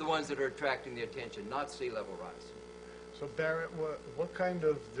those are the ones that are attracting the attention, not sea level rise. So Barrett, what kind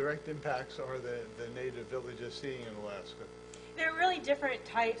of direct impacts are the native villages seeing in Alaska? There are really different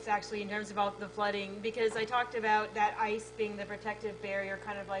types, actually, in terms of all the flooding, because I talked about that ice being the protective barrier,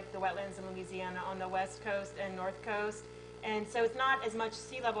 kind of like the wetlands in Louisiana on the west coast and north coast. And so it's not as much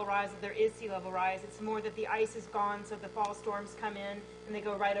sea level rise as there is sea level rise. It's more that the ice is gone, so the fall storms come in and they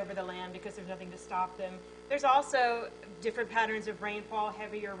go right over the land because there's nothing to stop them. There's also different patterns of rainfall,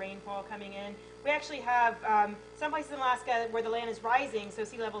 heavier rainfall coming in. We actually have some places in Alaska where the land is rising, so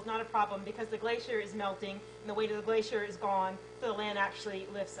sea level is not a problem because the glacier is melting and the weight of the glacier is gone, so the land actually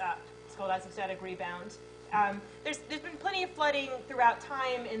lifts up. It's called isostatic rebound. There's been plenty of flooding throughout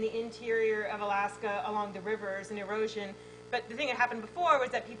time in the interior of Alaska along the rivers and erosion, but the thing that happened before was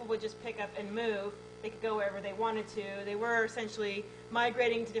that people would just pick up and move. They could go wherever they wanted to. They were essentially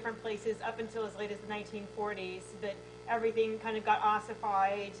migrating to different places up until as late as the 1940s, but everything kind of got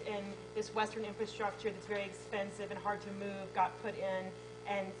ossified, and this Western infrastructure that's very expensive and hard to move got put in,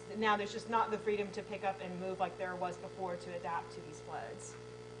 and now there's just not the freedom to pick up and move like there was before to adapt to these floods.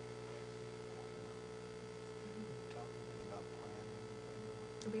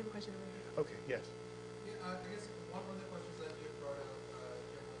 We have a question over here. Okay, yes. Yeah, I guess one of the questions that you brought out,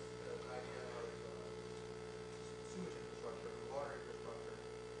 Jim, was the idea of sewage infrastructure, water infrastructure.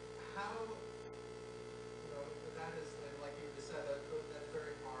 How, that is, and like you just said, that's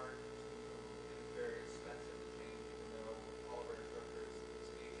very hard to and very expensive to change, even though all of our infrastructure is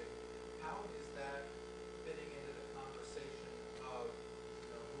aging. How is that fitting into the conversation of,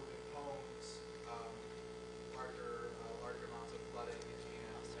 moving homes, larger amounts of flooding and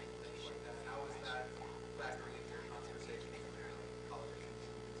things like that? How is that factoring into your conversation with politicians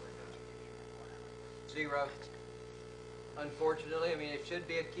and things like that? Zero. Unfortunately, I mean, it should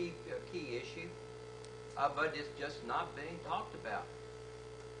be a key issue, but it's just not being talked about.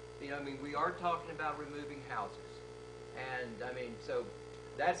 I mean, we are talking about removing houses, and I mean, so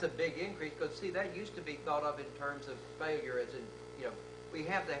that's a big increase because see, that used to be thought of in terms of failure, as in, we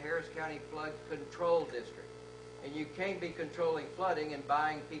have the Harris County Flood Control District, and you can't be controlling flooding and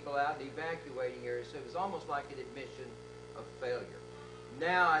buying people out and evacuating areas. So it was almost like an admission of failure.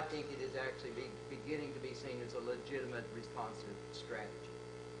 Now I think it is actually beginning to be seen as a legitimate responsive strategy.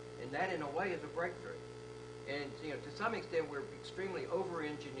 And that, in a way, is a breakthrough. And, to some extent, we're extremely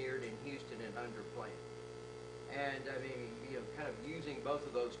over-engineered in Houston and underplanned. And, I mean, kind of using both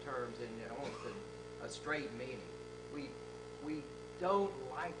of those terms in almost a straight meaning. We don't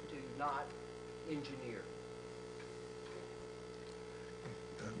like to not engineer.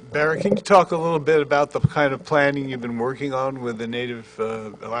 Barrett, can you talk a little bit about the kind of planning you've been working on with the native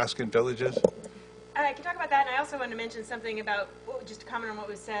Alaskan villages? I can talk about that, and I also wanted to mention something about, just to comment on what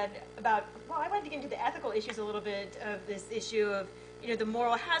was said about, I wanted to get into the ethical issues a little bit of this issue of, the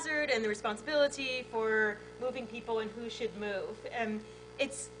moral hazard and the responsibility for moving people and who should move.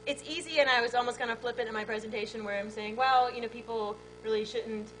 It's easy, and I was almost kind of flippant in my presentation where I'm saying, well, people really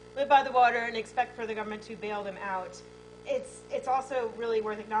shouldn't live by the water and expect for the government to bail them out. It's also really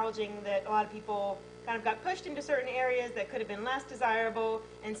worth acknowledging that a lot of people kind of got pushed into certain areas that could have been less desirable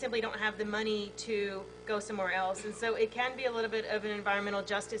and simply don't have the money to go somewhere else. And so it can be a little bit of an environmental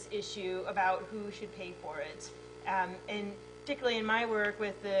justice issue about who should pay for it. And particularly in my work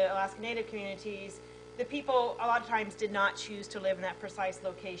with the Alaska Native communities, the people a lot of times did not choose to live in that precise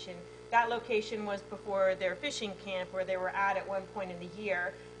location. That location was before their fishing camp where they were at one point in the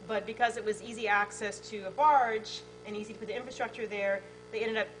year. But because it was easy access to a barge and easy to put the infrastructure there, they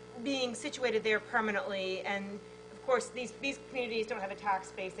ended up being situated there permanently. And of course, these communities don't have a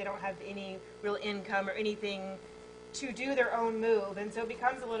tax base. They don't have any real income or anything to do their own move. And so it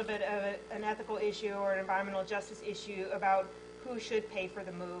becomes a little bit of an ethical issue or an environmental justice issue about who should pay for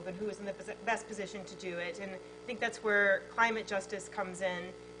the move and who is in the best position to do it. And I think that's where climate justice comes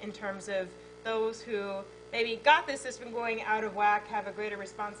in terms of those who maybe got this system going out of whack have a greater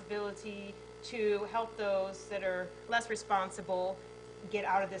responsibility to help those that are less responsible get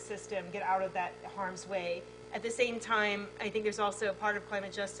out of the system, get out of that harm's way. At the same time, I think there's also part of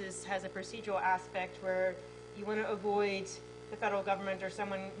climate justice has a procedural aspect where you want to avoid the federal government or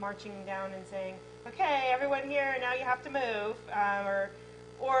someone marching down and saying, okay, everyone here, now you have to move,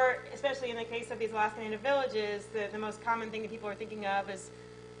 or especially in the case of these Alaska Native villages, the most common thing that people are thinking of is,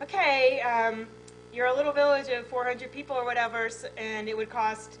 okay, you're a little village of 400 people or whatever, and it would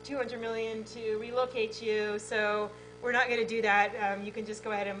cost $200 million to relocate you, so we're not going to do that. You can just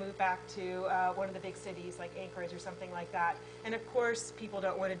go ahead and move back to one of the big cities like Anchorage or something like that. And of course, people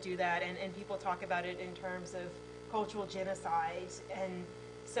don't want to do that, and people talk about it in terms of cultural genocide. And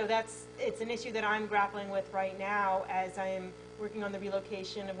so it's an issue that I'm grappling with right now as I'm working on the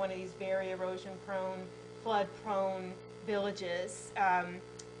relocation of one of these very erosion-prone, flood-prone villages.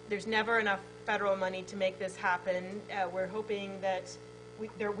 There's never enough federal money to make this happen. We're hoping that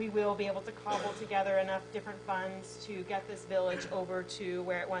we will be able to cobble together enough different funds to get this village over to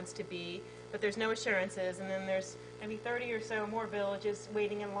where it wants to be, but there's no assurances, and then there's maybe 30 or so more villages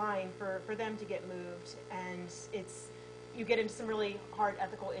waiting in line for them to get moved, and you get into some really hard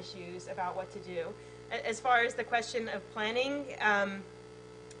ethical issues about what to do. As far as the question of planning,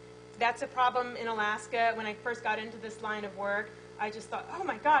 that's a problem in Alaska. When I first got into this line of work, I just thought, oh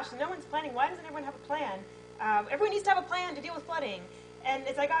my gosh, no one's planning. Why doesn't everyone have a plan? Everyone needs to have a plan to deal with flooding. And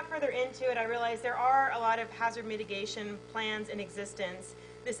as I got further into it, I realized there are a lot of hazard mitigation plans in existence.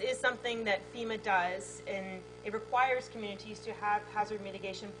 This is something that FEMA does, and it requires communities to have hazard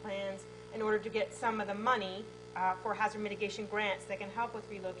mitigation plans in order to get some of the money for hazard mitigation grants that can help with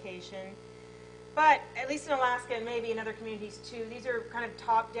relocation. But at least in Alaska, and maybe in other communities too, these are kind of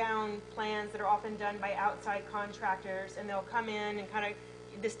top-down plans that are often done by outside contractors, and they'll come in and kind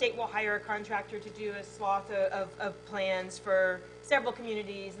of, the state will hire a contractor to do a swath of plans for several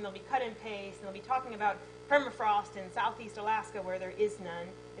communities, and they'll be cut and paste, and they'll be talking about permafrost in southeast Alaska where there is none.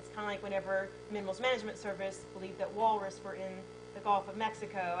 It's kind of like whenever Minerals Management Service believed that walrus were in the Gulf of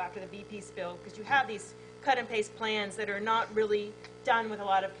Mexico after the BP spill, because you have these cut and paste plans that are not really done with a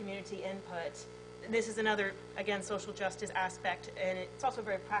lot of community input. This is another, again, social justice aspect, and it's also a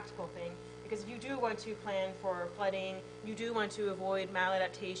very practical thing, because if you do want to plan for flooding, you do want to avoid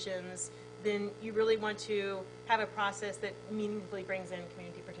maladaptations, then you really want to have a process that meaningfully brings in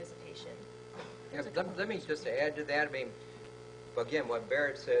community participation. Yeah, let me just add to that. I mean, again, what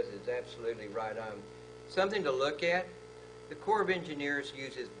Barrett says is absolutely right on. Something to look at, the Corps of Engineers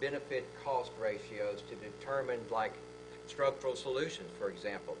uses benefit-cost ratios to determine, like, structural solutions, for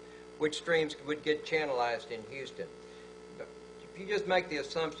example, which streams would get channelized in Houston. If you just make the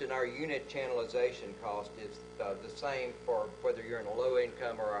assumption our unit channelization cost is the same for whether you're in a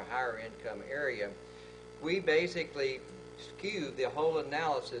low-income or a higher-income area, we basically skew the whole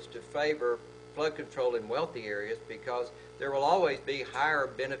analysis to favor flood control in wealthy areas, because there will always be higher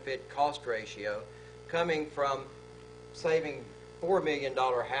benefit-cost ratio coming from saving $4 million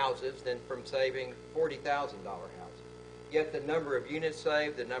houses than from saving $40,000 houses. Yet the number of units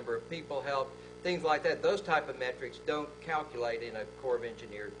saved, the number of people helped, things like that, those type of metrics don't calculate in a Corps of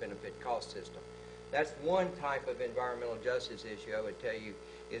Engineers benefit cost system. That's one type of environmental justice issue I would tell you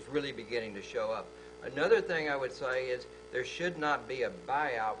is really beginning to show up. Another thing I would say is there should not be a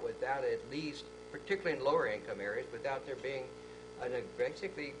buyout without at least, particularly in lower income areas, without there being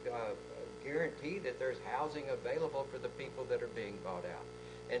basically guarantee that there's housing available for the people that are being bought out.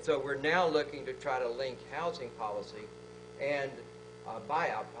 And so we're now looking to try to link housing policy and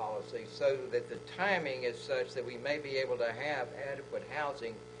buyout policy so that the timing is such that we may be able to have adequate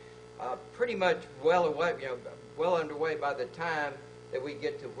housing pretty much well underway by the time that we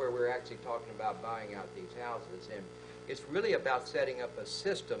get to where we're actually talking about buying out these houses. And it's really about setting up a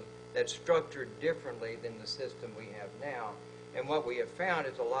system that's structured differently than the system we have now. And what we have found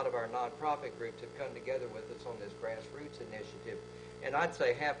is a lot of our nonprofit groups have come together with us on this grassroots initiative. And I'd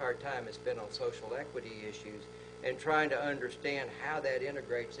say half our time is spent on social equity issues and trying to understand how that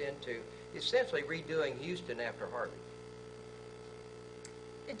integrates into essentially redoing Houston after Harvey.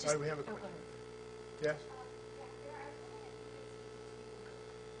 All right, we have a question. Yes?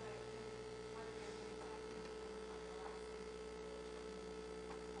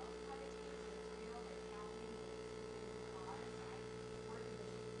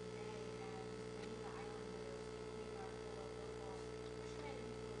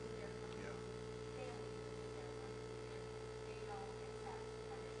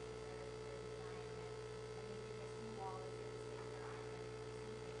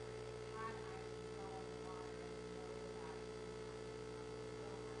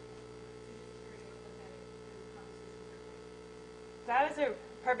 That is a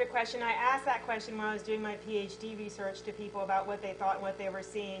perfect question. I asked that question when I was doing my PhD research to people about what they thought and what they were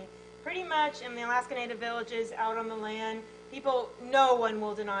seeing. Pretty much in the Alaska Native villages out on the land, no one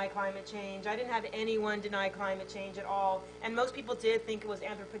will deny climate change. I didn't have anyone deny climate change at all, and most people did think it was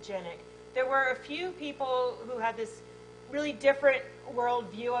anthropogenic. There were a few people who had this really different world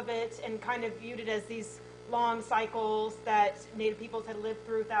view of it and kind of viewed it as these long cycles that Native peoples had lived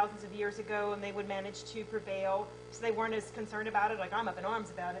through thousands of years ago, and they would manage to prevail. So they weren't as concerned about it. Like, I'm up in arms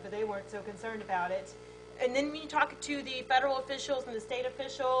about it, but they weren't so concerned about it. And then when you talk to the federal officials and the state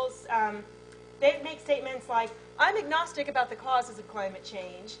officials, they make statements like, I'm agnostic about the causes of climate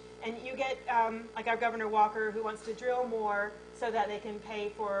change. And you get, like our Governor Walker, who wants to drill more so that they can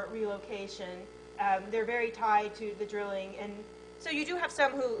pay for relocation. they're very tied to the drilling. And so you do have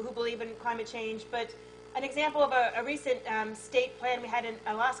some who believe in climate change, but an example of a recent state plan, we had an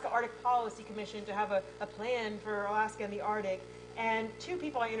Alaska Arctic Policy Commission to have a plan for Alaska and the Arctic. And 2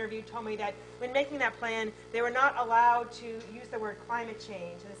 people I interviewed told me that when making that plan, they were not allowed to use the word climate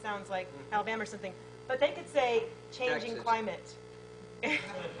change. And it sounds like Alabama or something. But they could say changing Texas. climate.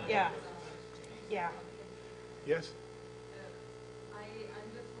 Yeah. Yeah. Yes? I'm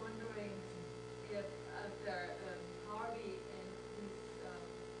just wondering if after Harvey and his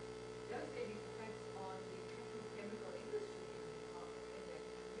devastating effects on the petrochemical industry in the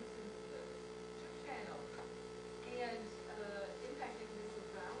Houston ship channel and impacting the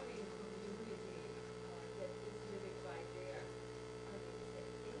surrounding community that is living right there, is there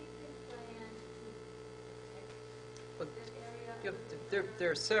anything planned to protect that area?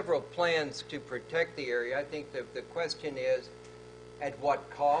 There are several plans to protect the area. I think the question is at what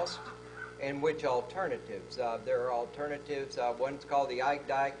cost and which alternatives. There are alternatives. One's called the Ike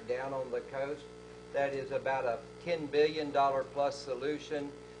Dike down on the coast. That is about a $10 billion plus solution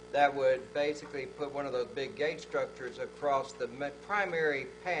that would basically put one of those big gate structures across the primary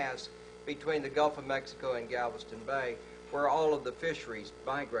pass between the Gulf of Mexico and Galveston Bay, where all of the fisheries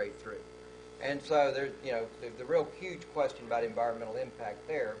migrate through. And so there's, the real huge question about environmental impact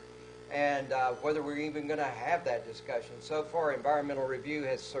there, and whether we're even going to have that discussion. So far, environmental review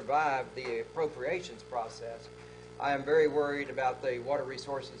has survived the appropriations process. I am very worried about the Water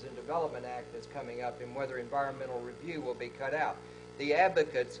Resources and Development Act that's coming up and whether environmental review will be cut out. The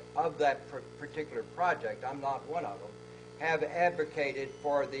advocates of that particular project, I'm not one of them, have advocated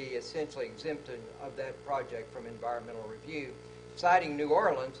for the essentially exemption of that project from environmental review, citing New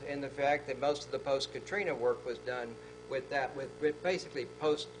Orleans and the fact that most of the post-Katrina work was done with that, with basically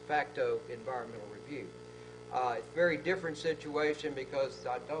post-facto environmental review. It's a very different situation because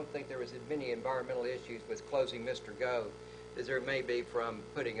I don't think there was as many environmental issues with closing Mr. Go as there may be from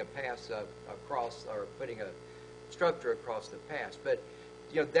putting a pass across or putting a structure across the pass. But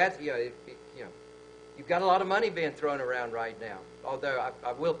you've got a lot of money being thrown around right now. Although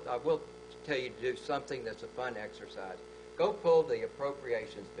I will tell you to do something that's a fun exercise. Go pull the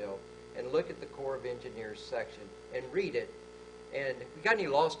appropriations bill and look at the Corps of Engineers section and read it. And we got any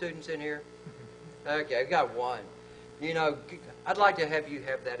law students in here? Okay, I've got one. I'd like to have you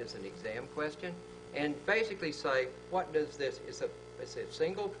have that as an exam question and basically say, what does this, it's a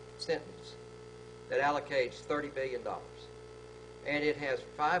single sentence that allocates $30 billion. And it has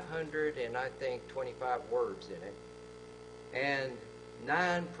 525 words in it. And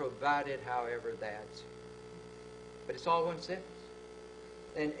 9 provided however that's. But it's all one sentence.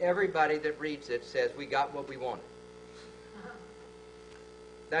 And everybody that reads it says, we got what we wanted.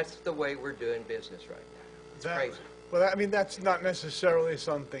 That's the way we're doing business right now. It's crazy. Well, I mean, that's not necessarily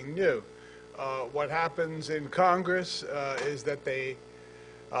something new. What happens in Congress is that they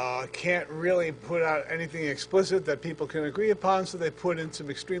can't really put out anything explicit that people can agree upon, so they put in some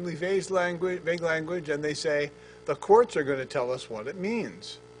extremely vague language, and they say, the courts are going to tell us what it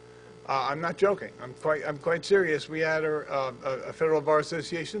means. I'm not joking. I'm quite serious. We had a Federal Bar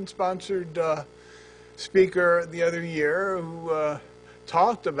Association sponsored speaker the other year who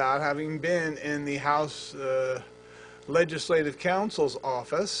talked about having been in the House Legislative Counsel's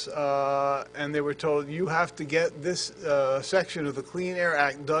office, and they were told, you have to get this section of the Clean Air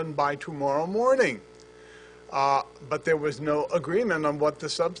Act done by tomorrow morning. But there was no agreement on what the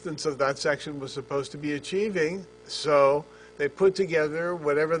substance of that section was supposed to be achieving, so they put together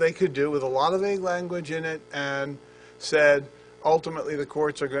whatever they could do with a lot of vague language in it and said, ultimately the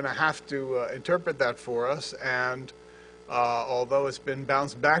courts are going to have to interpret that for us, and although it's been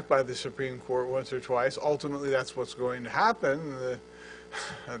bounced back by the Supreme Court once or twice, ultimately that's what's going to happen.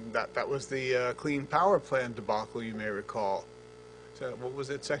 That was the Clean Power Plan debacle, you may recall. So what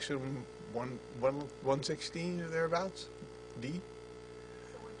was it, Section 116 or thereabouts? D? So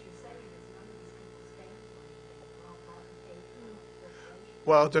what you're saying is none of these people stand for anything. They're all bought and paid for.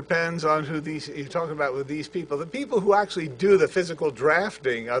 Well, it depends on who you're talking about with these people. The people who actually do the physical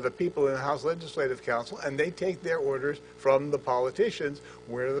drafting are the people in the House Legislative Council, and they take their orders from the politicians.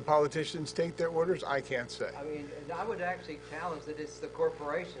 Where do the politicians take their orders? I can't say. I mean, and I would actually challenge that it's the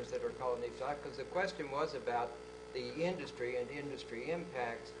corporations that are calling these shots, because the question was about the industry and industry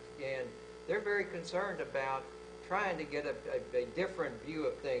impacts, and they're very concerned about trying to get a different view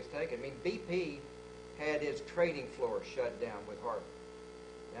of things taken. I mean, BP had its trading floor shut down with Harvard.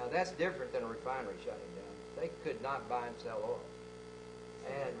 Now, that's different than a refinery shutting down. They could not buy and sell oil.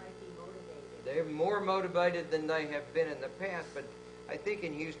 And they're more motivated than they have been in the past, but I think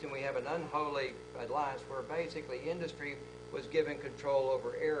in Houston we have an unholy alliance where basically industry was given control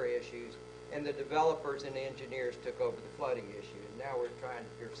over air issues, and the developers and the engineers took over the flooding issue. And now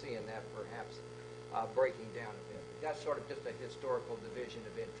you're seeing that perhaps breaking down a bit. That's sort of just a historical division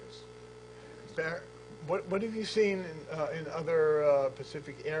of interest. Barrett, what have you seen in other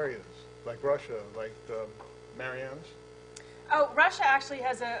Pacific areas, like Russia, like the Marianas? Oh, Russia actually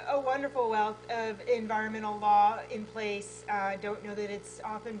has a wonderful wealth of environmental law in place. I don't know that it's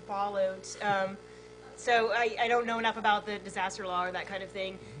often followed. So I don't know enough about the disaster law or that kind of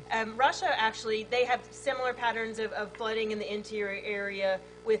thing. Russia, actually, they have similar patterns of flooding in the interior area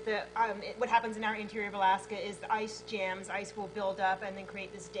with the, what happens in our interior of Alaska is the ice jams. Ice will build up and then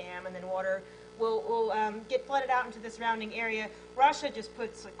create this dam, and then water will get flooded out into the surrounding area. Russia just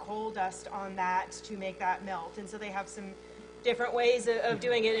puts like, coal dust on that to make that melt, and so they have some different ways of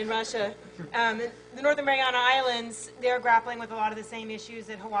doing it in Russia. The Northern Mariana Islands, they're grappling with a lot of the same issues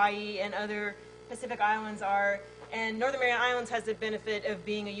that Hawaii and other Pacific islands are. And Northern Mariana Islands has the benefit of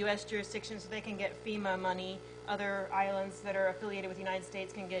being a U.S. jurisdiction, so they can get FEMA money. Other islands that are affiliated with the United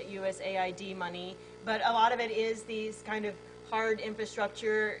States can get USAID money. But a lot of it is these kind of hard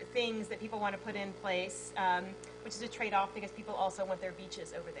infrastructure things that people want to put in place, which is a trade-off because people also want their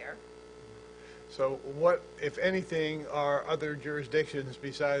beaches over there. So what, if anything, are other jurisdictions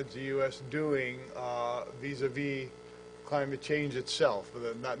besides the U.S. doing vis-a-vis climate change itself,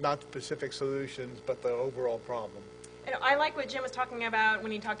 not specific solutions, but the overall problem? And I like what Jim was talking about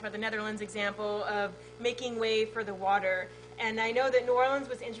when he talked about the Netherlands example of making way for the water. And I know that New Orleans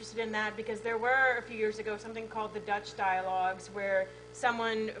was interested in that because there were, a few years ago, something called the Dutch Dialogues, where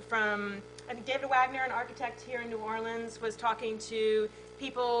someone from, I think David Wagner, an architect here in New Orleans, was talking to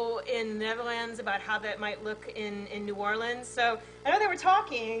people in the Netherlands about how that might look in New Orleans. So I know they were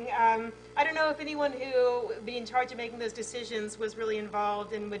talking. I don't know if anyone who would be in charge of making those decisions was really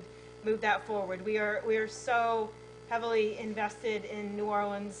involved and would move that forward. We are so heavily invested in New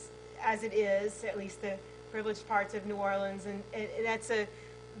Orleans as it is, at least the privileged parts of New Orleans, and that's a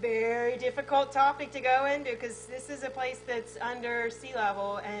very difficult topic to go into because this is a place that's under sea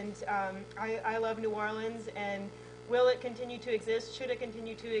level, and I love New Orleans, and will it continue to exist? Should it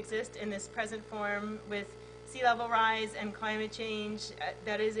continue to exist in this present form with sea level rise and climate change?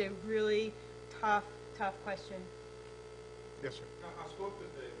 That is a really tough question. Yes, sir. I spoke to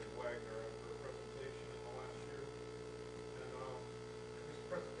David Wagner after a presentation in the last year,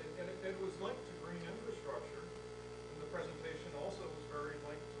 and it was linked to green infrastructure, and the presentation also was very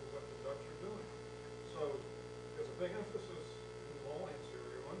linked to what the Dutch are doing. So there's a big emphasis in the Lowlands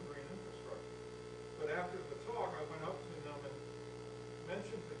area on green infrastructure. But after the talk, I went up to him and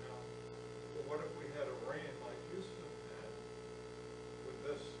mentioned to him, well, what if we had a rain like Houston had? Would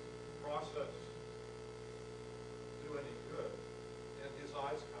this process do any good? And his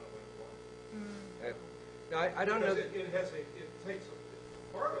eyes kind of went blank. Now, I don't know. It takes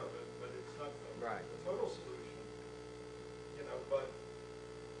a part of it, but it's not the, Right. the total solution. You know, but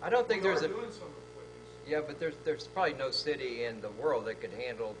I don't think we there's are a. doing some of what he's Yeah, but there's probably no city in the world that could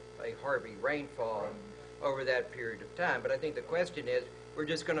handle a Harvey rainfall over that period of time. But I think the question is, we're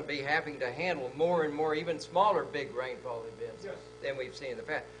just going to be having to handle more and more, even smaller big rainfall events than we've seen in the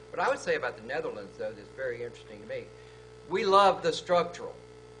past. What I would say about the Netherlands, though, that's very interesting to me, we love the structural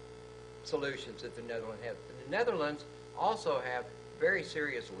solutions that the Netherlands have. The Netherlands also have very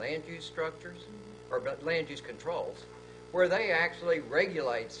serious land use structures, or land use controls, where they actually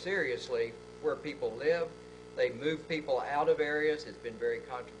regulate seriously where people live. They move people out of areas. It's been very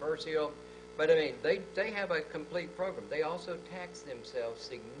controversial. But, I mean, they have a complete program. They also tax themselves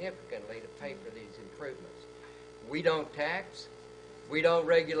significantly to pay for these improvements. We don't tax. We don't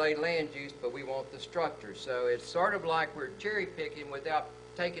regulate land use, but we want the structure. So it's sort of like we're cherry picking without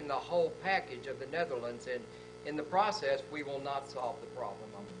taking the whole package of the Netherlands. And in the process, we will not solve the problem,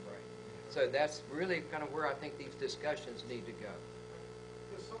 I'm afraid. So that's really kind of where I think these discussions need to go.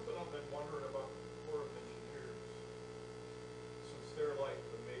 There's something I've been wondering about the Corps of Engineers, since they're like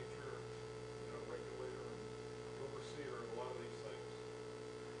the major, regulator and overseer of a lot of these things.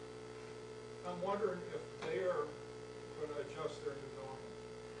 I'm wondering if they are going to adjust their new normal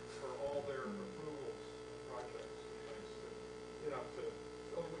for all their approvals, projects, and things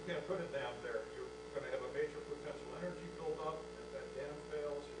we can't put it down there. You're going to have a major potential energy buildup. If that dam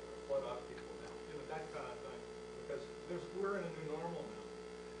fails, you're going to flood out people now. That kind of thing. Because we're in a new normal now,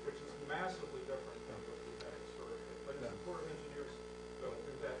 which is massively different than what we had historically. But the Corps of Engineers don't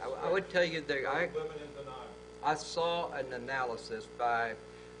do that. I would tell you that living in denial. I saw an analysis by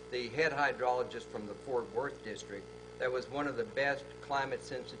the head hydrologist from the Fort Worth district that was one of the best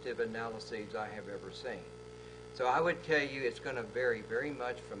climate-sensitive analyses I have ever seen. So I would tell you it's going to vary very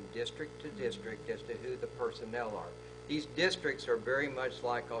much from district to district as to who the personnel are. these districts are very much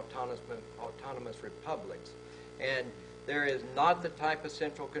like autonomous republics. And there is not the type of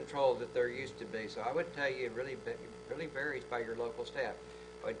central control that there used to be. So I would tell you it really varies by your local staff.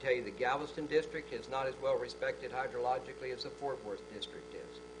 I would tell you the Galveston district is not as well respected hydrologically as the Fort Worth district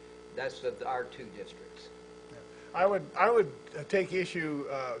is. That's our two districts. I would take issue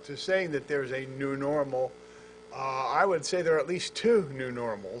to saying that there's a new normal. I would say there are at least two new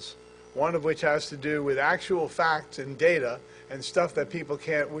normals, one of which has to do with actual facts and data and stuff that people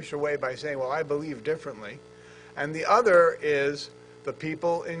can't wish away by saying, well, I believe differently. And the other is the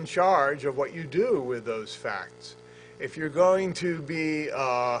people in charge of what you do with those facts. If you're going to be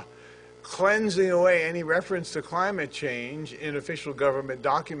cleansing away any reference to climate change in official government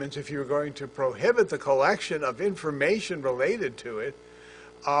documents, if you're going to prohibit the collection of information related to it,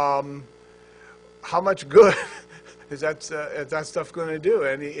 how much good is that stuff going to do?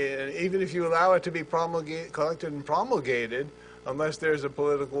 And even if you allow it to be collected and promulgated, unless there's a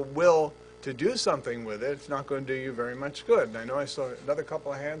political will to do something with it, it's not going to do you very much good. And I know I saw another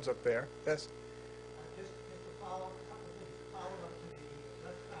couple of hands up there. Yes? Just to follow up, a couple of things. Follow up to the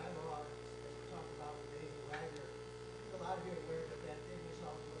left dialogue that we talked about with Dave Wagner. A lot of you are aware that that did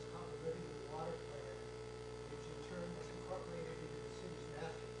result in what's called the Living with Water Plan, which in turn was incorporated into the city's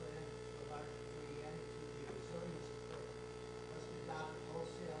master plan to a large degree and into the resiliency plan. It wasn't adopted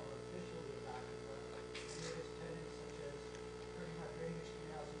wholesale or officially adopted, but many of its tenants, such as turning our drainage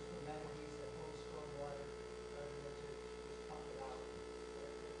canals into amenities that hold stormwater rather than to just pump it out.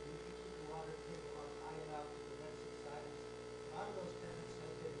 You can keep the water table up high enough to prevent subsidence. A lot of those tenants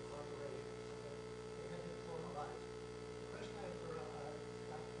have been incorporated, so that they have been formalized. The question I have for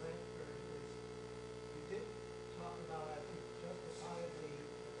Dr. Blanford is, you did talk about, I think, justifiably,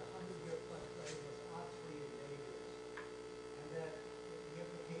 that the 100-year floodplain was obsolete and dangerous, and that the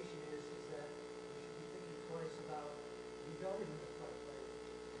implication is that we should be thinking twice about rebuilding the floodplain.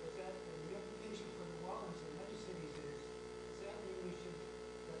 But that, and the implication for New Orleans and many cities is, does that mean we should,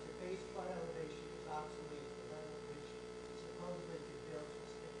 that the base flood elevation is obsolete, the level at which supposedly could build to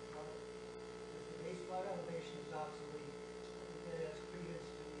stick flood? If the base flood elevation is obsolete, I think that adds credence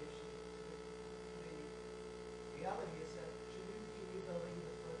to the issue. The reality is that should we be rebuilding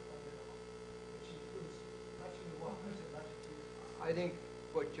the floodplain at all, which includes much of New Orleans and much of Houston? I think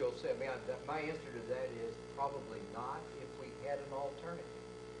what you'll say, my answer to that is probably not if we had an alternative.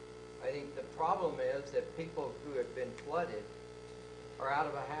 I think the problem is that people who have been flooded are out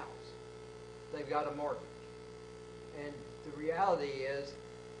of a house. They've got a mortgage. And the reality is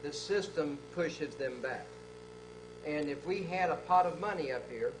the system pushes them back. And if we had a pot of money up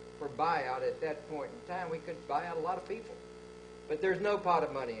here for buyout at that point in time, we could buy out a lot of people. But there's no pot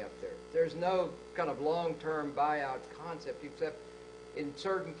of money up there. There's no kind of long-term buyout concept, except in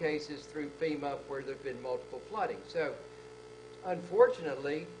certain cases through FEMA where there's been multiple flooding. So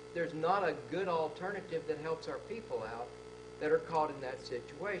unfortunately, there's not a good alternative that helps our people out that are caught in that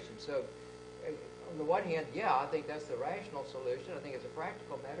situation. So on the one hand, yeah, I think that's the rational solution. I think as a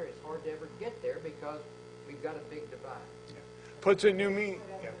practical matter, it's hard to ever get there because we've got a big divide. Puts a new meaning.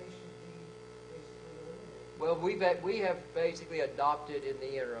 Yeah. Well, we have basically adopted in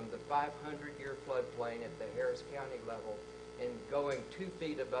the interim the 500-year floodplain at the Harris County level and going 2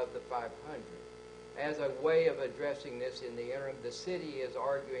 feet above the 500. As a way of addressing this in the interim, the city is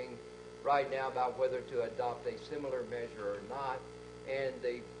arguing right now about whether to adopt a similar measure or not, and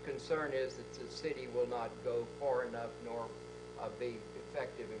the concern is that the city will not go far enough nor be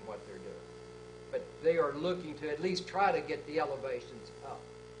effective in what they're doing. But they are looking to at least try to get the elevations up.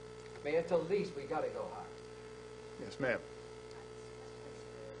 I mean, at the least, we got to go higher. Yes, ma'am.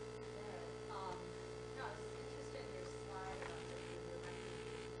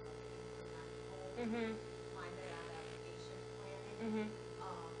 Climate adaptation planning. And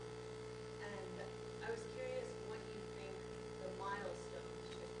I was curious what you think the milestones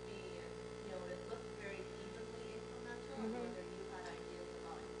should be. And, you know, it looked very evenly incremental, whether you had ideas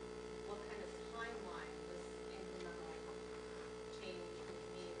about what kind of timeline this incremental change would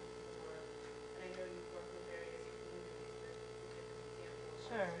mean for, and I know you've worked with various communities with different examples.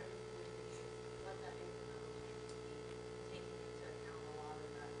 Sure. What that incremental change would be, taking into account a lot of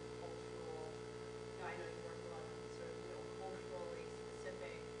that cultural, I know you work a lot on sort of, you know, culturally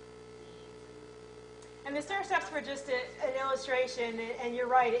specific needs. And the stair steps were just an illustration, and you're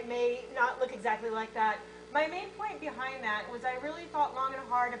right, it may not look exactly like that. My main point behind that was I really thought long and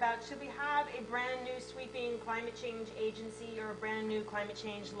hard about should we have a brand new sweeping climate change agency or a brand new climate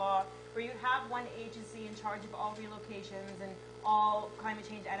change law where you have one agency in charge of all relocations and all climate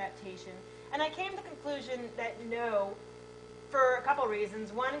change adaptation. And I came to the conclusion that no, for a couple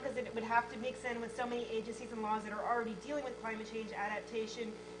reasons. One, because it would have to mix in with so many agencies and laws that are already dealing with climate change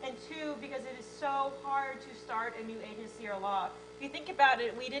adaptation. And two, because it is so hard to start a new agency or law. If you think about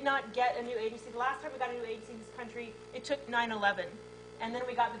it, we did not get a new agency. The last time we got a new agency in this country, it took 9/11. And then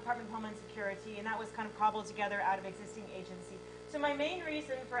we got the Department of Homeland Security, and that was kind of cobbled together out of existing agency. So my main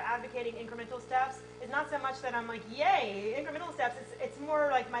reason for advocating incremental steps is not so much that I'm like, yay, incremental steps. It's more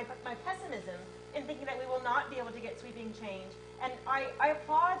like my pessimism in thinking that we will not be able to get sweeping change. And I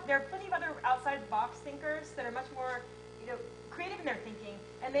applaud, there are plenty of other outside-the-box thinkers that are much more, creative in their thinking,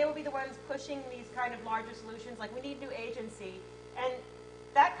 and they will be the ones pushing these kind of larger solutions, like we need new agency. And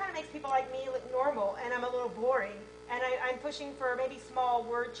that kind of makes people like me look normal, and I'm a little boring. And I'm pushing for maybe small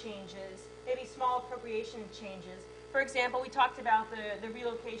word changes, maybe small appropriation changes. For example, we talked about the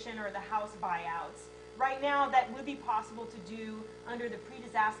relocation or the house buyouts. Right now, that would be possible to do under the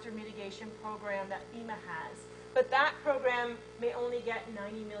pre-disaster mitigation program that FEMA has. But that program may only get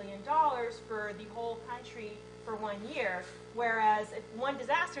 $90 million for the whole country for 1 year, whereas one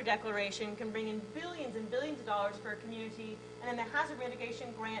disaster declaration can bring in billions and billions of dollars for a community, and then the hazard mitigation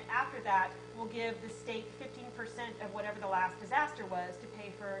grant after that will give the state 15% of whatever the last disaster was to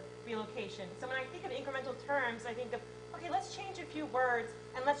pay for relocation. So when I think of incremental terms, I think of, okay, let's change a few words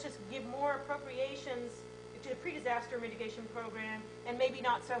and let's just give more appropriations to the pre-disaster mitigation program and maybe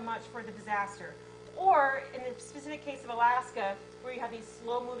not so much for the disaster. Or in the specific case of Alaska, where you have these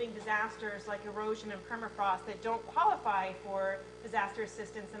slow-moving disasters like erosion and permafrost that don't qualify for disaster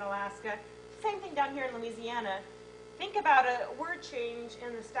assistance in Alaska. Same thing down here in Louisiana. Think about a word change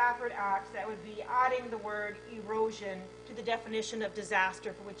in the Stafford Act that would be adding the word erosion to the definition of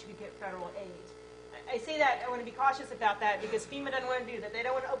disaster for which you could get federal aid. I say that, I want to be cautious about that because FEMA doesn't want to do that. They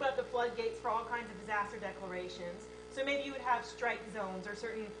don't want to open up the floodgates for all kinds of disaster declarations. So maybe you would have strike zones or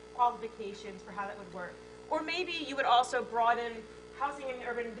certain qualifications for how that would work. Or maybe you would also broaden Housing and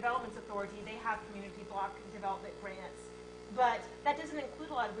Urban Development Authority. They have community block development grants. But that doesn't include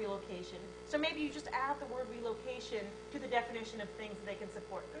a lot of relocation. So maybe you just add the word relocation to the definition of things that they can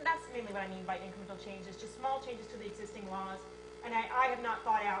support. And that's mainly what I mean by incremental changes, just small changes to the existing laws. And I have not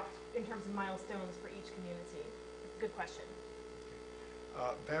thought out in terms of milestones for each community. Good question.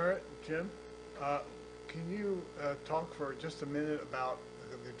 Barrett, Jim, can you talk for just a minute about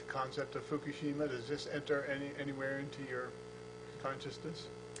the concept of Fukushima? Does this enter anywhere into your consciousness?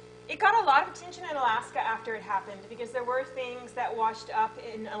 It got a lot of attention in Alaska after it happened because there were things that washed up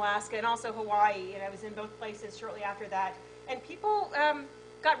in Alaska and also Hawaii, and I was in both places shortly after that. And people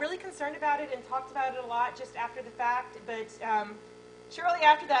got really concerned about it and talked about it a lot just after the fact, but shortly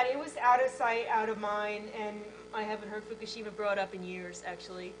after that it was out of sight, out of mind, and I haven't heard Fukushima brought up in years,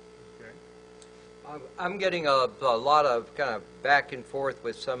 actually. Okay. I'm getting a lot of kind of back and forth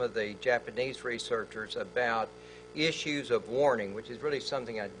with some of the Japanese researchers about issues of warning, which is really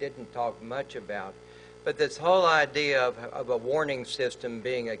something I didn't talk much about. But this whole idea of a warning system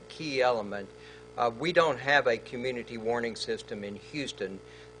being a key element, we don't have a community warning system in Houston.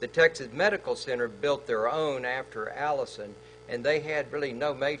 The Texas Medical Center built their own after Allison, and they had really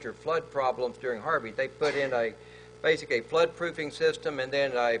no major flood problems during Harvey. They put in basically a flood-proofing system and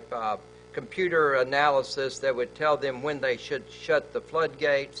then a computer analysis that would tell them when they should shut the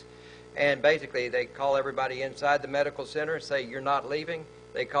floodgates. And basically, they call everybody inside the medical center and say, you're not leaving.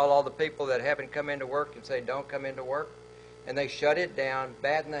 They call all the people that haven't come into work and say, don't come into work. And they shut it down,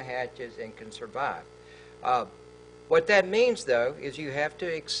 batten the hatches, and can survive. What that means, though, is you have to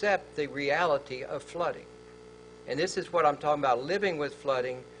accept the reality of flooding. And this is what I'm talking about, living with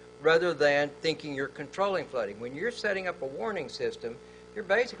flooding rather than thinking you're controlling flooding. When you're setting up a warning system, you're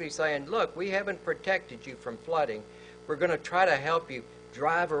basically saying, look, we haven't protected you from flooding. We're going to try to help you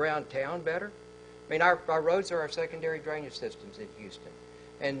drive around town better. I mean, our roads are our secondary drainage systems in Houston.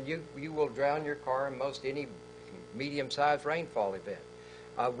 And you will drown your car in most any medium-sized rainfall event.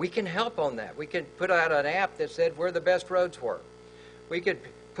 We can help on that. We can put out an app that said where the best roads were. We could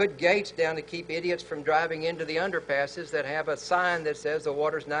put gates down to keep idiots from driving into the underpasses that have a sign that says the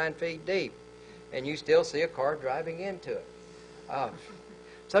water's 9 feet deep. And you still see a car driving into it.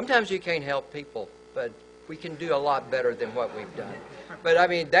 Sometimes you can't help people, but we can do a lot better than what we've done. But I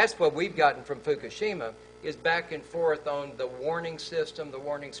mean, that's what we've gotten from Fukushima, is back and forth on the warning system, the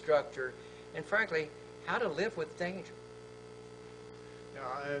warning structure, and frankly, how to live with danger.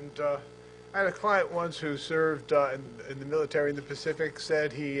 Yeah, and I had a client once who served in the military in the Pacific,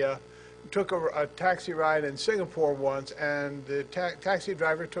 said he took a taxi ride in Singapore once, and the taxi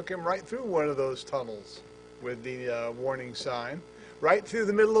driver took him right through one of those tunnels with the warning sign, right through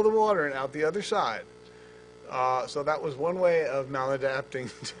the middle of the water and out the other side. So that was one way of maladapting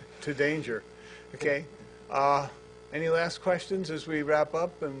to danger. Okay. Any last questions as we wrap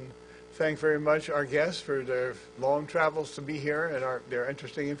up? And thank very much our guests for their long travels to be here and their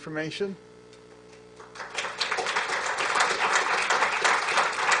interesting information.